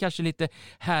underhållning, kanske lite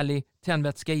härlig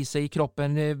tändvätska i sig i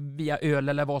kroppen via öl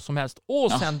eller vad som helst,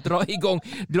 och sen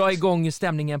dra igång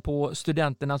stämningen på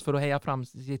studenterna för att heja fram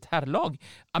sitt herrlag.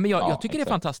 Ja, men jag tycker det är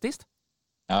fantastiskt.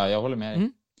 Ja, jag håller med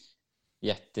dig.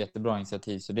 Jättebra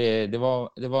initiativ. Så det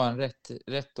var en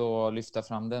rätt att lyfta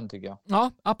fram den, tycker jag.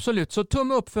 Ja, absolut. Så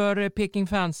tumme upp för Peking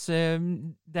Fans,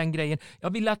 den grejen. Jag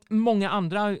vill att många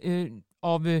andra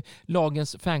av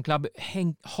lagens fanclub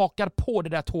hakar på det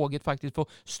där tåget faktiskt, för att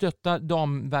stötta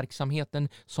damverksamheten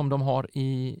som de har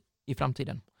i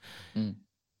framtiden.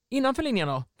 Innanför linjen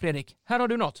då, Fredrik, här har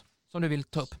du något som du vill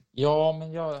ta upp. Ja,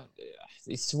 men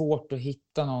det är svårt att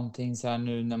hitta någonting så här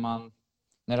nu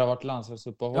när det har varit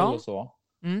landslagsuppehåll och så.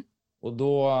 Och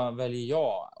då väljer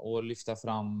jag att lyfta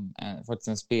fram faktiskt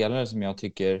en spelare som jag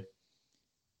tycker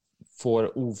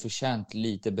får oförtjänt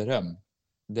lite beröm.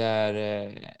 Det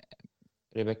är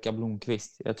Rebecka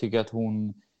Blomqvist. Jag tycker att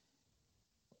hon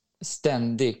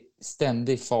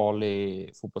ständigt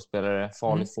farlig fotbollsspelare,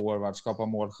 farlig forward, skapar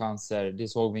målchanser. Det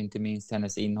såg vi inte minst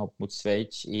hennes inhopp mot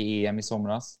Schweiz i EM i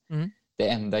somras. Det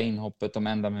enda inhoppet, de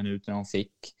enda minuterna hon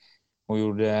fick. Hon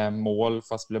gjorde mål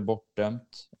fast blev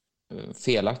bortdömt.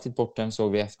 Felaktigt bortdömt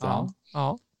såg vi i efterhand.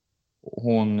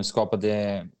 Hon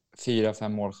skapade 4-5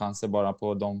 målchanser bara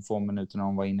på de få minuterna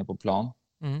hon var inne på plan.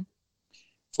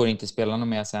 Får inte spelarna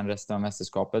med sen resten av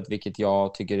mästerskapet, vilket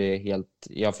jag tycker är helt...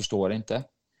 Jag förstår inte.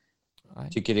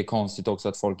 Tycker det är konstigt också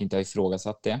att folk inte har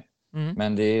ifrågasatt det.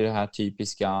 Men det är det här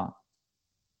typiska...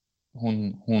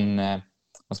 Hon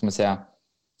vad ska man säga,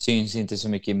 syns inte så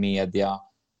mycket i media.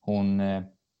 Hon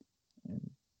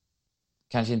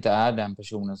kanske inte är den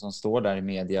personen som står där i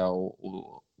media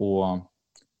och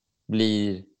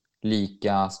blir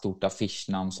lika stort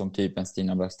affischnamn som typ en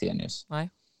Stina Blackstenius. Nej.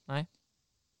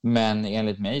 Men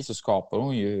enligt mig så skapar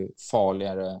hon ju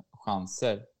farligare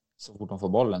chanser så fort hon får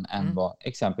bollen än vad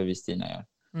exempelvis Stina gör.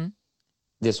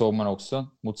 Det såg man också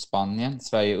mot Spanien.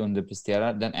 Sverige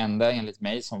underpresterar. Den enda enligt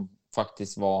mig som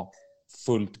faktiskt var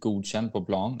fullt godkänd på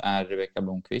plan är Rebecka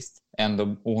Blomqvist.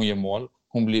 Och hon gör mål.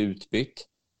 Hon blir utbytt.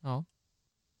 Ja.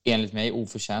 Enligt mig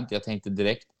oförtjänt. Jag tänkte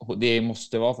direkt, det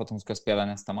måste vara för att hon ska spela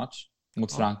nästa match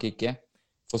mot Frankrike.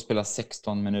 Får spela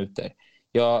 16 minuter.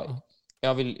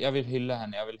 Jag vill hylla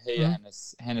henne. Jag vill höja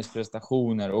hennes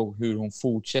prestationer och hur hon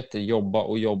fortsätter jobba.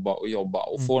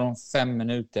 Och får hon 5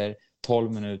 minuter,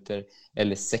 12 minuter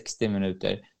eller 60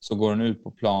 minuter så går hon ut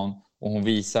på plan och hon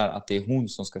visar att det är hon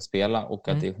som ska spela och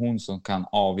att det är hon som kan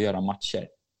avgöra matcher.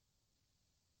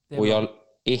 Och jag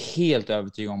är helt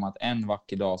övertygad om att en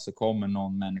vacker dag så kommer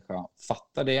någon människa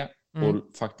fatta det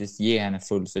och faktiskt ge henne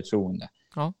fullt förtroende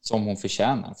som hon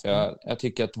förtjänar. För jag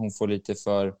tycker att hon får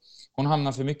hon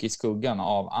hamnar för mycket i skuggan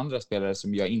av andra spelare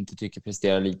som jag inte tycker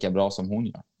presterar lika bra som hon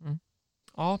gör.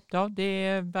 Ja, det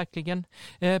är verkligen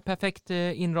perfekt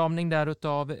inramning där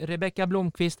utav Rebecka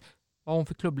Blomqvist. Vad har hon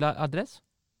för klubbadress?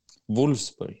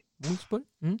 Wolfsburg.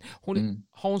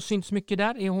 Har hon synts mycket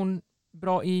där? Är hon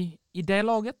bra i det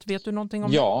laget? Vet du någonting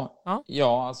om det?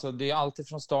 Ja, alltså det är alltid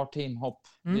från start till inhopp.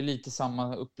 Det är lite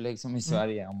samma upplägg som i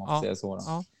Sverige om man får säga så.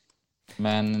 Ja.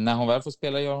 Men när hon väl får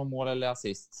spela gör hon mål eller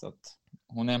assist. Så att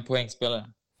hon är en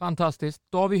poängspelare. Fantastiskt.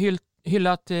 Då har vi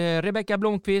hyllat Rebecka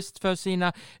Blomqvist för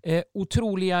sina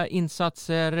otroliga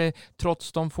insatser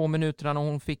trots de få minuterna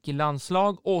hon fick i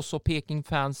landslag. Och så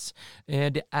Peking-fans.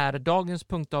 Det är dagens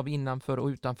punkt av innanför och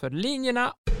utanför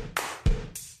linjerna.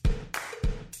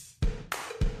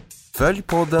 Följ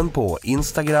podden på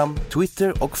Instagram,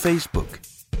 Twitter och Facebook.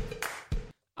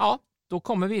 Ja, då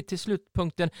kommer vi till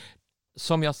slutpunkten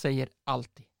som jag säger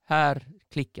alltid. Här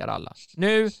klickar alla.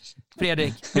 Nu,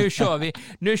 Fredrik,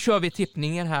 nu kör vi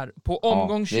tippningen här på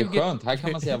omgång 20. Det är skönt, här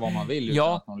kan man säga vad man vill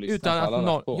utan att någon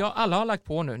lyssnar. Alla har lagt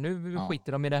på nu. Nu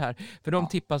skiter de i det här. För de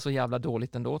tippar så jävla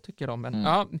dåligt ändå, tycker de.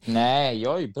 Men, Nej,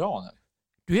 jag är ju bra nu.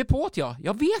 Du är på det,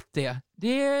 jag vet det.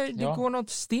 Det går något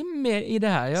stim i det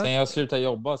här. Sen jag slutade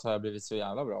jobba så har jag blivit så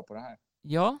jävla bra på det här.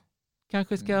 Ja,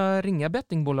 kanske ska ringa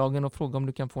bettingbolagen och fråga om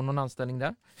du kan få någon anställning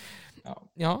där.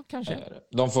 Ja, kanske.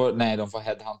 De får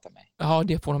headhunta mig. Ja,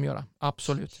 det får de göra.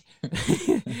 Absolut.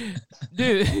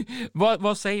 Du,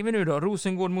 vad säger vi nu då?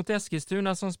 Rosengård mot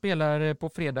Eskilstuna som spelar på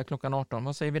fredag klockan 18.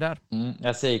 Vad säger vi där?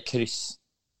 Jag säger kryss.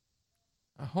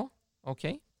 Jaha,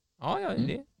 okej. Ja,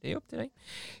 det är upp till dig.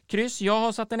 Kryss, jag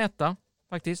har satt en 1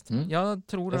 faktiskt. Jag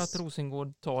tror att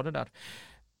Rosengård tar det där.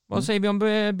 Vad säger vi om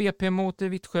BP mot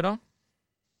Vittsjö då?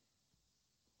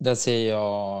 Där säger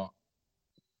jag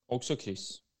också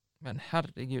kryss. Men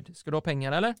herregud, ska du ha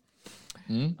pengar eller?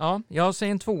 Ja, jag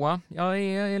säger en 2. Jag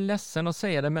är ledsen att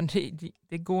säga det, men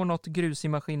det går något grus i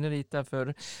maskineriet där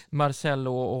för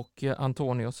Marcello och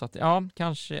Antonio. Så att,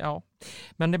 kanske.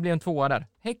 Men det blir en 2 där.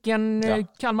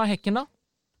 Kalmar-Häcken då?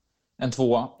 En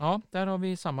 2. Ja, där har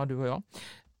vi samma du och jag.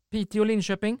 Piteå och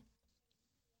Linköping?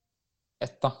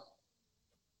 1.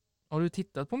 Har du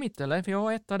tittat på mitt eller? För jag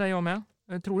har 1 där jag med.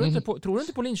 Tror du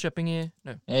inte på Linköping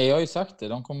nu? Nej, jag har ju sagt det.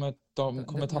 De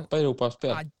kommer tappa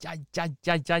Europaspel.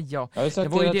 Ja.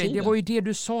 Det var ju det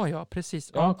du sa, ja.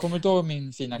 Precis. Ja, kommer du ihåg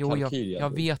min fina kalkyl?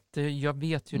 Jag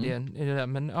vet ju det.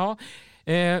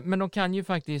 Men de kan ju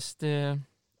faktiskt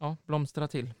blomstra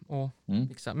till. Och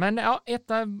fixa. Men 1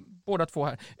 båda 2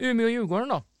 här. Umeå och Djurgården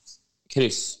då?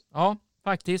 Kryss. Ja,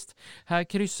 faktiskt. Här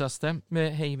kryssas det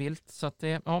med hejvilt. Så att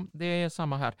det är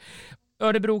samma här.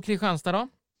 Örebro-Kristianstad då?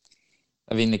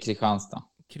 Jag vinner Kristianstad.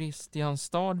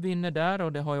 Kristianstad vinner där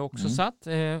och det har jag också satt.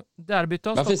 Derbyt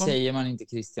av Varför Stockholm. säger man inte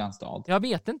Kristianstad? Jag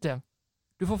vet inte.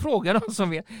 Du får fråga dem som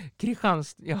vet.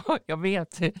 Kristianstad, jag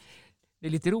vet. Det är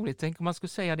lite roligt. Tänk om man skulle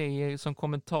säga det som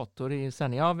kommentator i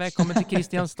sändning. Ja, välkommen till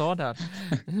Kristianstad där.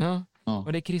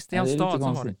 Och det är Kristianstad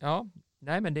som har det. Ja,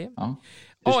 nej men det. Ja.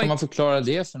 Hur ska man förklara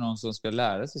det för någon som ska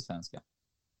lära sig svenska?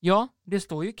 Ja, det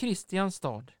står ju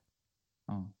Kristianstad.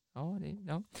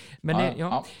 Men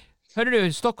hörru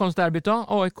du, Stockholmsderbyt då?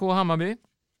 AIK Hammarby?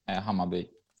 Hammarby.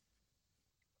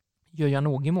 Gör jag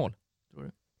nog i mål? Tror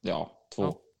du? Ja,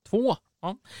 2. 2?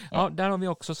 Ja, där har vi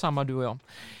också samma du och jag.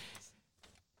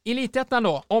 Elitettan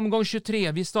då, omgång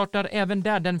 23. Vi startar även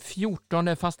där den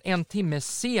 14, fast en timme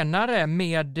senare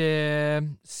med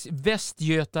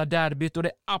Västgöta-derbyt och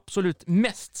det absolut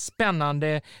mest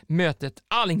spännande mötet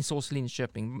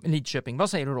Alingsås-Lidköping. Vad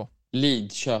säger du då?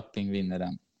 Lidköping vinner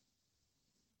den.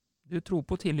 Du tror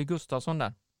på Tilly Gustafsson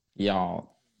där? Ja.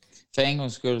 För en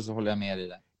gångs skull så håller jag med i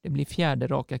det. Det blir 4:e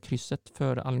raka krysset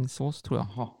för Alingsås, tror jag.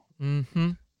 Jaha.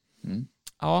 Mhm. Mm.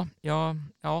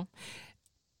 Ja.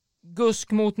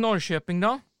 Gusk mot Norrköping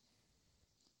då?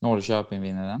 Norrköping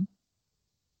vinner den.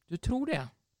 Du tror det?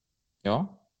 Ja.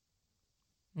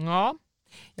 Ja.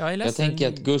 Jag är ledsen. Jag tänker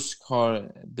att Gusk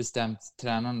har bestämt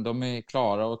tränaren. De är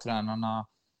klara och tränarna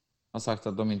har sagt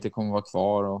att de inte kommer vara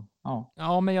kvar. Och, ja.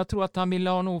 Ja, men jag tror att han vill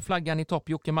ha nog flaggan i topp,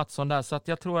 Jocke Mattsson där. Så att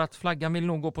jag tror att flaggan vill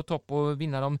nog gå på topp och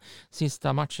vinna de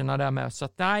sista matcherna där med. Så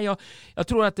att nej, jag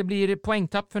tror att det blir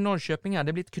poängtapp för Norrköping här.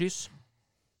 Det blir ett kryss.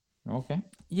 Okej.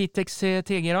 Jitex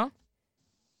TG då?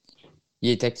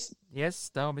 Jitex.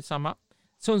 Yes, där har vi samma.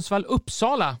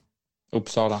 Sundsvall-Uppsala.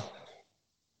 Uppsala.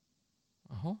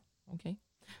 Jaha, okej.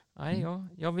 Nej,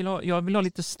 jag vill ha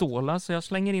lite stålar så jag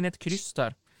slänger in ett kryss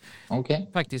där. Okej.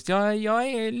 Faktiskt, jag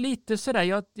är lite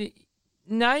sådär.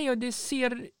 Det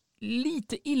ser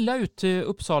lite illa ut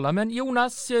Uppsala. Men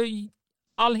Jonas,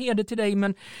 all heder till dig.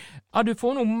 Men ja, du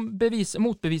får nog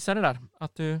motbevisa det där.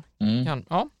 Att du kan.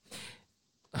 Ja.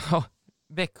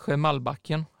 Växjö,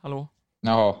 Malbacken. Hallå?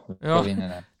 Jaha, jag vinner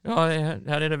den. Ja,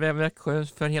 här är det Växjö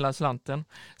för hela slanten.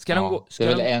 Ska de gå, det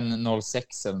är väl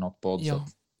 1,06 eller något på oddset. Ja.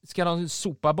 Ska de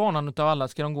sopa banan utav alla?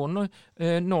 Ska de gå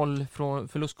 0 från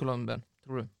förlustkolumben,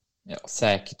 tror du? Ja,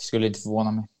 säkert. Skulle inte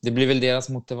förvåna mig. Det blir väl deras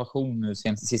motivation nu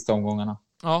sista omgångarna.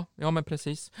 Ja, men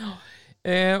precis.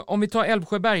 Om vi tar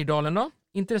Älvsjö-Bergdalen då?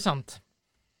 Intressant.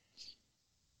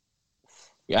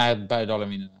 Ja, Bergdalen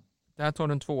vinner den. Där tar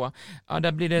du en 2. Ja,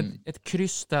 där blir det ett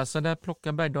kryss där. Så där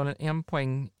plockar Bergdalen 1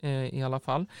 poäng i alla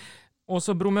fall. Och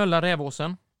så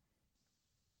Bromölla-Rävåsen.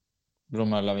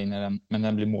 Bromölla vinner den, men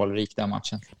den blir målrik den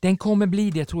matchen. Den kommer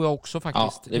bli det, tror jag också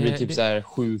faktiskt. Ja, det blir typ så här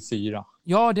 7-4.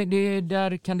 Ja,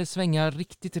 där kan det svänga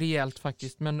riktigt rejält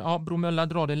faktiskt. Men ja, Bromölla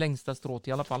drar det längsta strået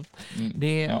i alla fall.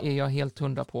 Det är jag helt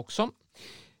 100 på också.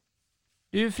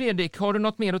 Du Fredrik, har du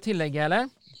något mer att tillägga eller?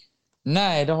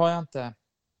 Nej, det har jag inte.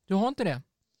 Du har inte det?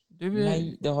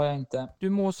 Nej, det har jag inte. Du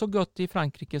mår så gott i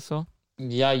Frankrike så.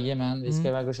 Jajamän, vi ska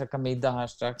iväg och käka middag här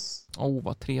strax.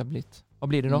 Vad trevligt. Vad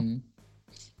blir det då?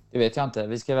 Det vet jag inte.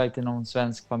 Vi ska iväg till någon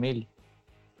svensk familj.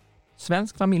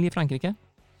 Svensk familj i Frankrike?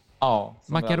 Ja,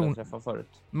 som vi aldrig träffat förut.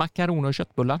 Makaroner och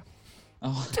köttbullar?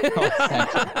 Ja, säkert.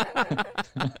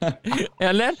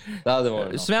 Eller? Det hade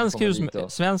varit svensk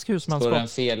husmanskap. Så en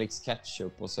Felix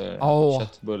ketchup och så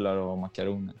köttbullar och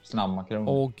makaroner.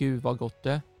 Snabbmakaroner. Gud vad gott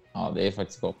det. Ja, det är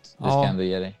faktiskt gott. Det ska jag ändå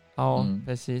ge dig. Ja,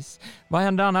 precis. Vad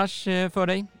händer annars för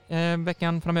dig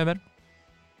veckan framöver?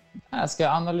 Jag ska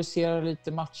analysera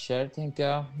lite matcher, tänkte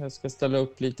jag. Jag ska ställa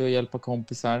upp lite och hjälpa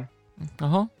kompisar.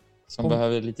 Jaha. Som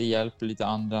behöver lite hjälp och lite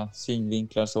andra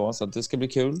synvinklar så att det ska bli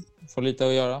kul. Få lite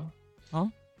att göra. Ja.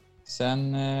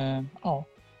 Sen, det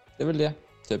är väl det,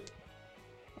 typ.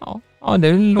 Ja,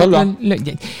 det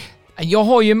låter... Jag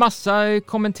har ju massa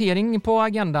kommentering på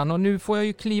agendan och nu får jag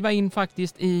ju kliva in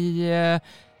faktiskt i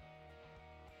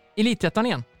Elitettan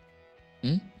igen.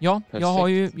 Ja, jag har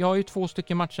ju 2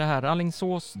 stycken matcher här.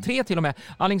 Alingsås, 3 till och med.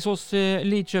 Alingsås,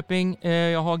 Lidköping,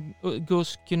 jag har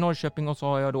Gusk, Norrköping och så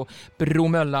har jag då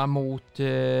Bromölla mot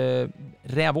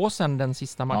Rävåsen, den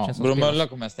sista matchen som Bromölla spelas.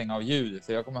 kommer jag stänga av ljudet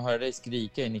för jag kommer höra dig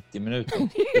skrika i 90 minuter.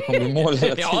 Det kommer bli mål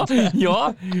hela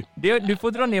tiden. Du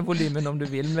får dra ner volymen om du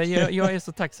vill, men jag är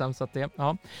så tacksam så att det...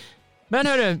 Ja. Men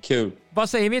hörru, kul. Vad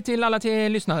säger vi till alla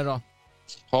lyssnare då?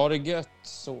 Ha det gött,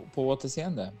 så på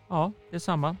återseende. Ja,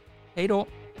 detsamma. Hej då.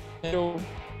 Hej då.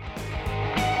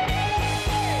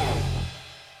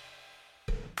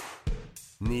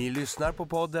 Ni lyssnar på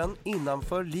podden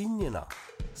Innanför linjerna.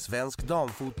 Svensk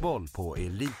damfotboll på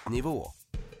elitnivå.